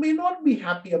policy, you may not be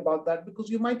happy about that because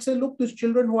you might say, look, these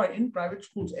children who are in private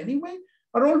schools anyway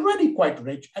are already quite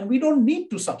rich and we don't need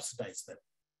to subsidize them.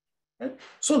 Right?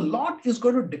 So a lot is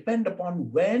going to depend upon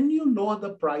when you lower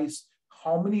the price,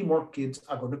 how many more kids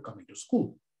are going to come into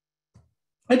school.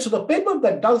 And so the paper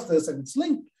that does this, and it's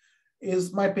linked,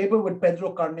 is my paper with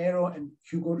Pedro Carneiro and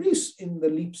Hugo Rees in the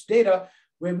LEAPS data,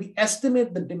 where we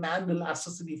estimate the demand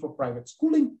elasticity for private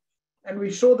schooling. And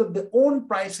we show that the own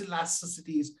price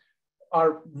elasticities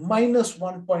are minus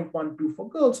 1.12 for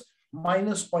girls,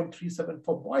 minus 0.37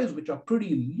 for boys, which are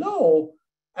pretty low.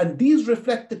 And these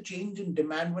reflect the change in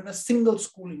demand when a single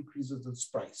school increases its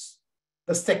price.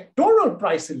 The sectoral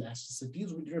price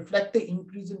elasticities, which reflect the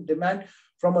increase in demand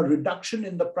from a reduction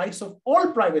in the price of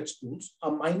all private schools,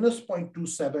 are minus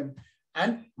 0.27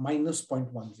 and minus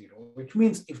 0.10, which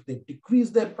means if they decrease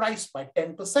their price by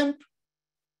 10%,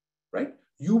 right,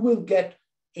 you will get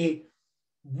a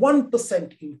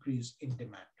 1% increase in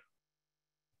demand.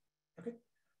 Okay.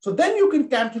 So then you can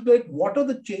calculate what are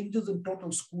the changes in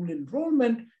total school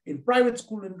enrollment, in private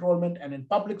school enrollment, and in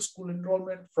public school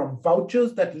enrollment from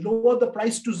vouchers that lower the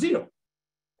price to zero.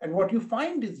 And what you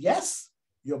find is, yes,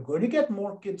 you're going to get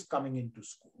more kids coming into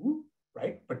school,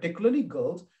 right? Particularly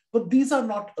girls, but these are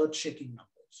not earth-shaking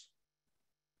numbers.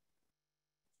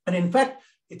 And in fact,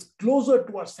 it's closer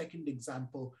to our second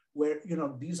example where,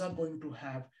 these are going to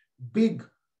have big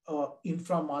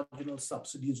inframarginal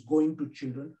subsidies going to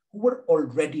children who were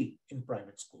already in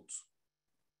private schools.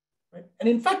 Right? And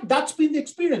in fact, that's been the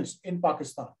experience in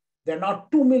Pakistan. There are now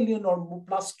 2 million or more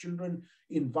plus children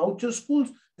in voucher schools.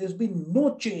 There's been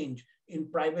no change in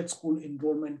private school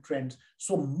enrollment trends.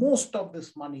 So most of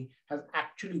this money has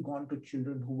actually gone to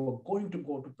children who were going to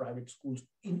go to private schools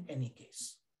in any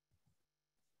case.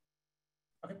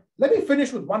 Okay. Let me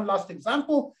finish with one last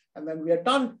example, and then we are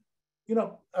done.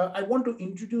 I want to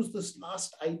introduce this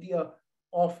last idea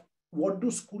of what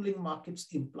do schooling markets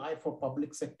imply for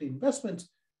public sector investments.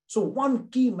 So one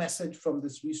key message from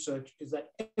this research is that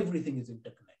everything is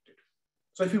interconnected.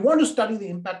 So if you want to study the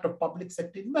impact of public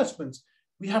sector investments,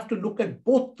 we have to look at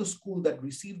both the school that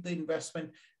received the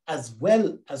investment as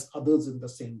well as others in the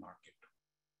same market.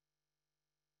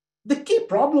 The key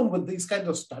problem with these kinds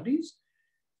of studies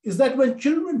is that when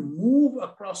children move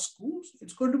across schools,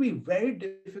 it's going to be very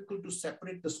difficult to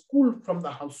separate the school from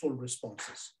the household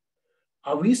responses.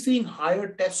 Are we seeing higher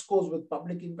test scores with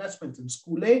public investments in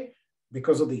school A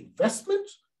because of the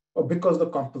investments or because the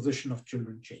composition of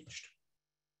children changed?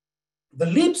 The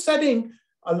LEAP setting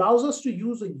allows us to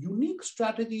use a unique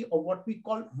strategy of what we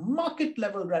call market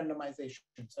level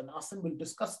randomizations. And Asim will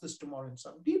discuss this tomorrow in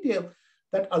some detail,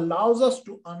 that allows us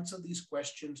to answer these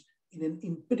questions in an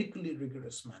empirically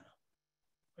rigorous manner.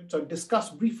 So I'll discuss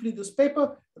briefly this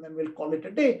paper and then we'll call it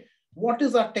a day. What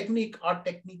is our technique? Our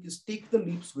technique is take the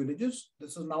LEAPS villages.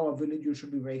 This is now a village you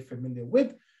should be very familiar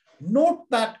with. Note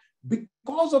that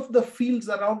because of the fields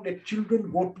around it, children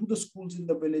go to the schools in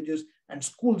the villages and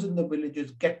schools in the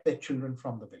villages get their children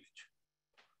from the village.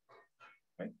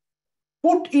 Right?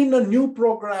 Put in a new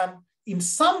program in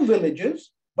some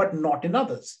villages, but not in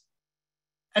others.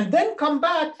 And then come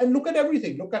back and look at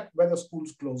everything. Look at whether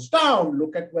schools closed down,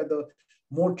 look at whether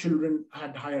more children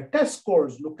had higher test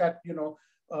scores, look at,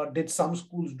 did some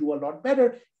schools do a lot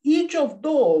better? Each of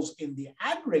those in the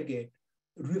aggregate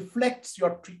reflects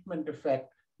your treatment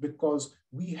effect because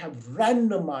we have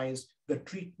randomized the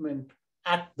treatment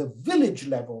at the village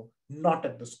level, not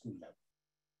at the school level.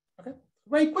 Okay.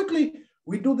 Very quickly,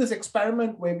 we do this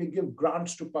experiment where we give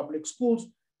grants to public schools.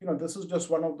 This is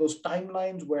just one of those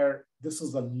timelines where this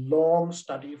is a long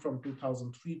study from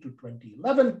 2003 to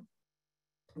 2011.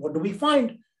 What do we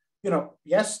find?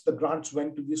 Yes, the grants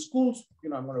went to these schools.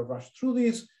 I'm going to rush through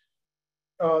these.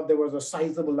 There was a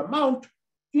sizable amount.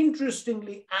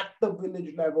 Interestingly, at the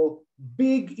village level,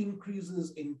 big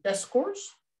increases in test scores,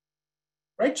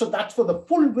 right? So that's for the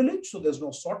full village, so there's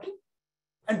no sorting.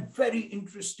 And very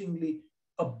interestingly,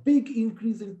 a big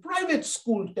increase in private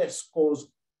school test scores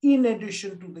in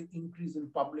addition to the increase in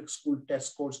public school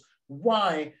test scores.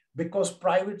 Why? Because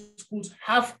private schools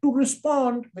have to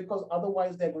respond because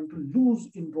otherwise they're going to lose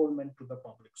enrollment to the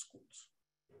public schools,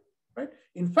 right?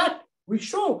 In fact, we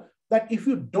show that if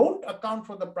you don't account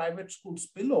for the private school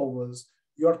spillovers,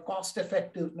 your cost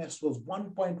effectiveness was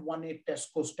 1.18 test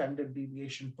score standard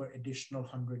deviation per additional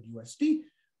 100 USD.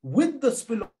 With the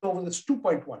spillover, it's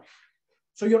 2.1.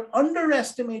 So you're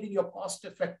underestimating your cost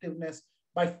effectiveness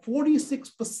by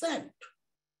 46%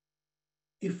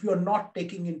 if you're not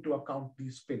taking into account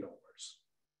these spillovers.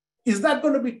 Is that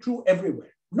going to be true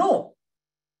everywhere? No.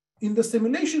 In the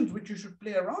simulations which you should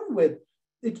play around with,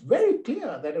 it's very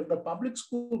clear that if the public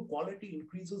school quality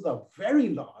increases are very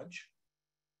large,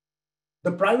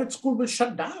 the private school will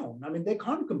shut down. I mean, they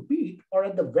can't compete, or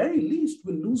at the very least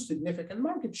will lose significant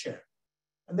market share.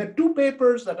 And there are two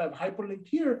papers that I've hyperlinked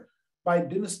here by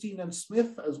Dinestein and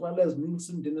Smith, as well as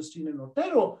Nielsen, Dinestein, and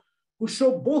Otero, who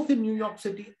show both in New York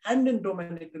City and in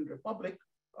Dominican Republic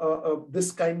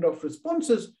this kind of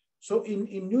responses. So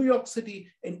in New York City,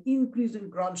 an increase in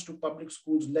grants to public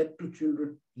schools led to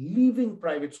children leaving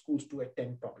private schools to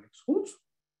attend public schools.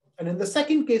 And in the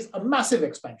second case, a massive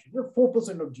expansion,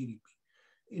 4% of GDP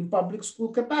in public school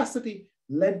capacity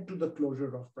led to the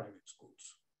closure of private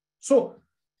schools. So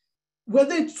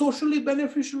whether it's socially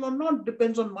beneficial or not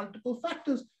depends on multiple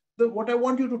factors. What I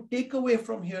want you to take away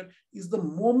from here is the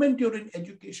moment you're in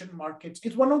education markets,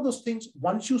 it's one of those things,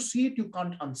 once you see it, you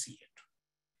can't unsee it,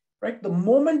 right? The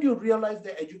moment you realize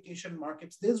the education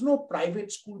markets, there's no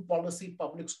private school policy,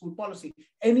 public school policy.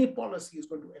 Any policy is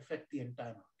going to affect the entire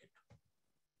market.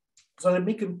 So let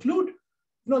me conclude.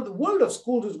 The world of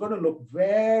schools is going to look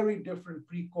very different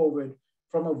pre-COVID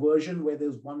from a version where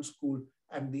there's one school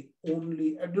and it'll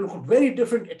look very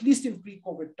different, at least in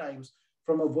pre-COVID times,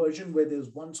 from a version where there's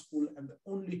one school and the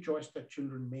only choice that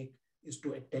children make is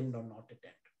to attend or not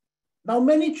attend. Now,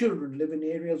 many children live in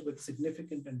areas with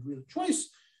significant and real choice,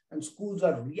 and schools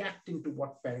are reacting to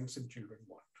what parents and children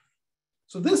want.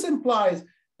 So this implies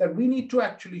that we need to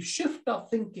actually shift our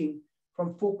thinking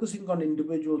from focusing on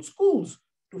individual schools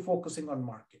to focusing on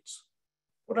markets.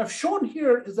 What I've shown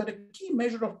here is that a key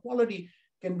measure of quality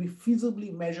can be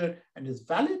feasibly measured and is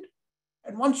valid,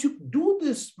 And once you do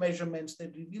these measurements, they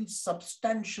reveal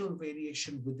substantial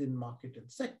variation within market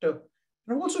and sector.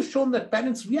 And I've also shown that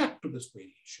parents react to this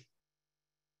variation.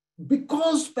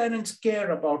 Because parents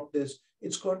care about this,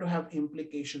 it's going to have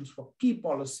implications for key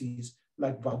policies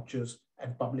like vouchers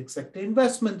and public sector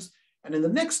investments. And in the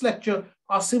next lecture,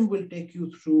 Asim will take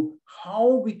you through how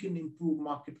we can improve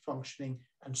market functioning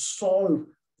and solve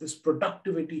this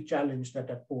productivity challenge that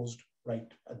I posed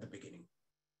right at the beginning.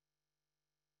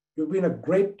 You've been a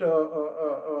great,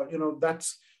 so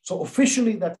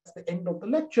officially that's the end of the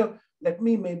lecture. Let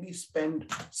me maybe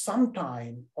spend some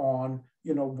time on,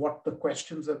 what the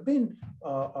questions have been,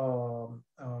 and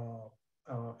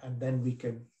then we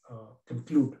can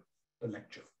conclude the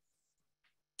lecture.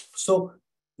 So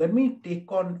let me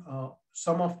take on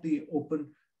some of the open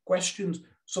questions.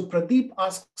 So Pradeep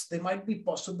asks, there might be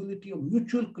possibility of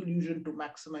mutual collusion to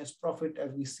maximize profit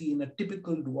as we see in a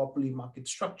typical duopoly market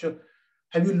structure.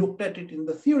 Have you looked at it in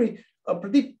the theory?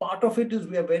 Pradeep, part of it is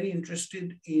we are very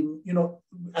interested in,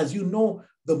 as you know,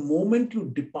 the moment you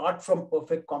depart from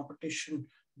perfect competition,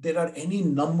 there are any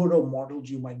number of models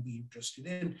you might be interested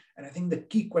in. And I think the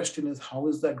key question is, how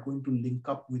is that going to link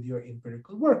up with your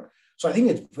empirical work? So I think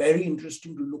it's very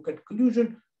interesting to look at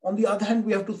collusion. On the other hand,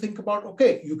 we have to think about,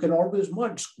 okay, you can always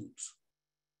merge schools,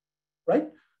 right?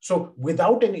 So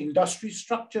without an industry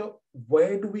structure,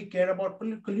 where do we care about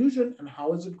collusion and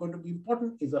how is it going to be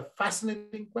important is a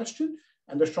fascinating question.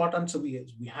 And the short answer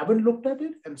is we haven't looked at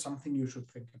it and something you should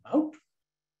think about.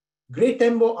 Great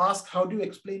Tembo asks, how do you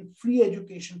explain free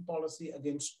education policy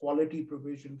against quality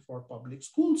provision for public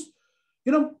schools?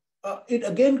 It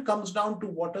again comes down to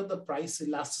what are the price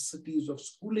elasticities of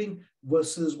schooling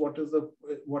versus what is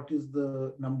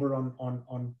the number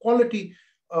on quality.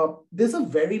 There's a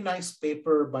very nice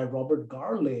paper by Robert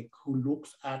Garlake who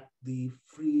looks at the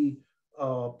free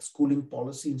schooling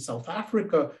policy in South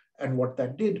Africa and what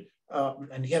that did.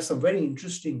 And he has some very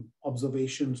interesting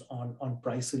observations on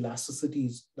price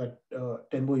elasticities that,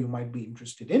 Tembo, you might be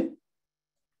interested in.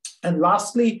 And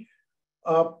lastly,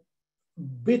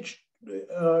 Bitch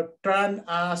Tran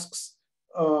asks,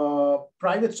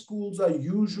 private schools are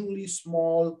usually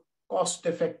small, cost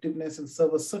effectiveness and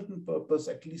serve a certain purpose,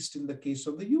 at least in the case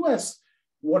of the US.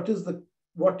 What is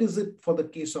it for the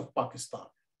case of Pakistan?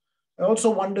 I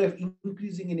also wonder if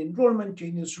increasing in enrollment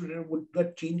changes would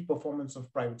that change performance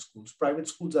of private schools. Private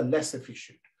schools are less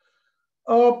efficient.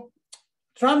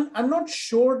 Tran, I'm not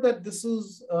sure that this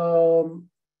is a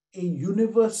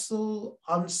universal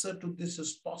answer to this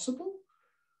is possible.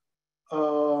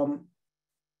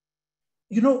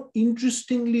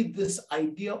 Interestingly, this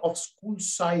idea of school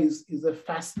size is a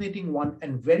fascinating one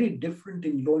and very different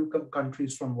in low-income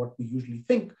countries from what we usually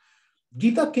think.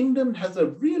 Geeta Kingdom has a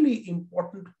really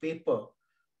important paper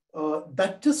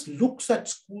that just looks at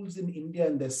schools in India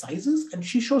and their sizes, and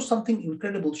she shows something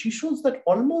incredible. She shows that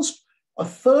almost a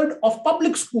third of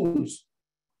public schools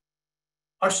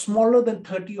are smaller than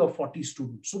 30 or 40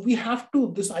 students. So we have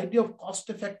to, this idea of cost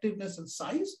effectiveness and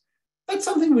size, that's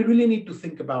something we really need to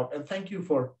think about. And thank you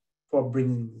for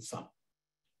bringing this up.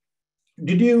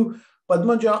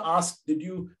 Padmaja asked, did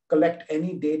you collect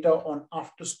any data on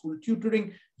after-school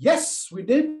tutoring? Yes, we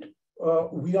did.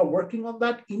 We are working on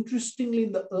that. Interestingly,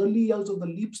 in the early years of the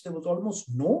LEAPS, there was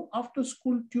almost no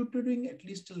after-school tutoring, at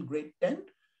least till grade 10.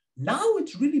 Now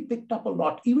it's really picked up a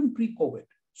lot, even pre-COVID.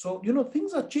 So,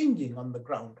 things are changing on the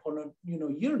ground on a,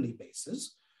 yearly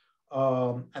basis.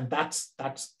 And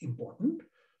that's important.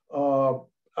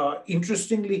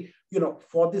 Interestingly,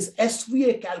 for this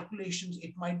SVA calculations,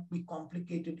 it might be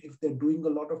complicated if they're doing a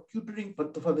lot of tutoring,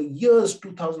 but for the years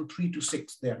 2003 to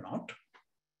 6, they're not.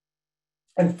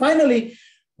 And finally,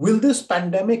 will this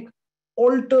pandemic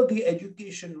alter the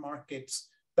education markets,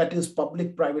 that is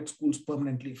public-private schools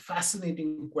permanently?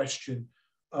 Fascinating question,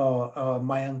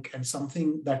 Mayank, and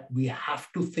something that we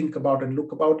have to think about and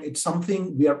look about. It's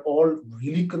something we are all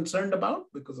really concerned about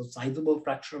because a sizable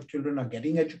fraction of children are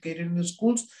getting educated in the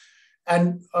schools.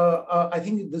 And I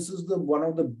think this is one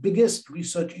of the biggest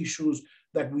research issues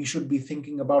that we should be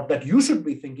thinking about, that you should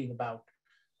be thinking about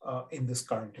in this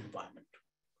current environment.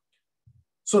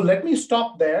 So let me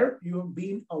stop there. You have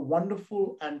been a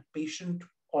wonderful and patient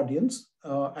audience,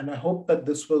 and I hope that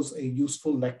this was a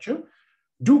useful lecture.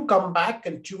 Do come back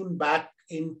and tune back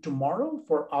in tomorrow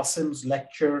for Asim's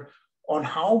lecture on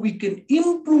how we can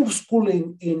improve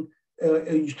schooling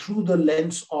through the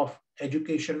lens of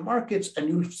education markets. And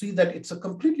you'll see that it's a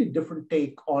completely different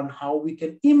take on how we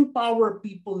can empower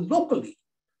people locally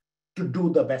to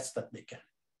do the best that they can.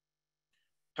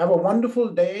 Have a wonderful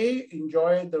day.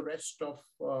 Enjoy the rest of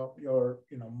your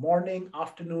morning,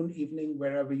 afternoon, evening,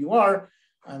 wherever you are.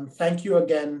 And thank you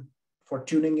again for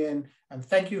tuning in. And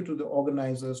thank you to the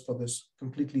organizers for this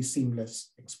completely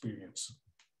seamless experience.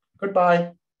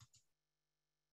 Goodbye.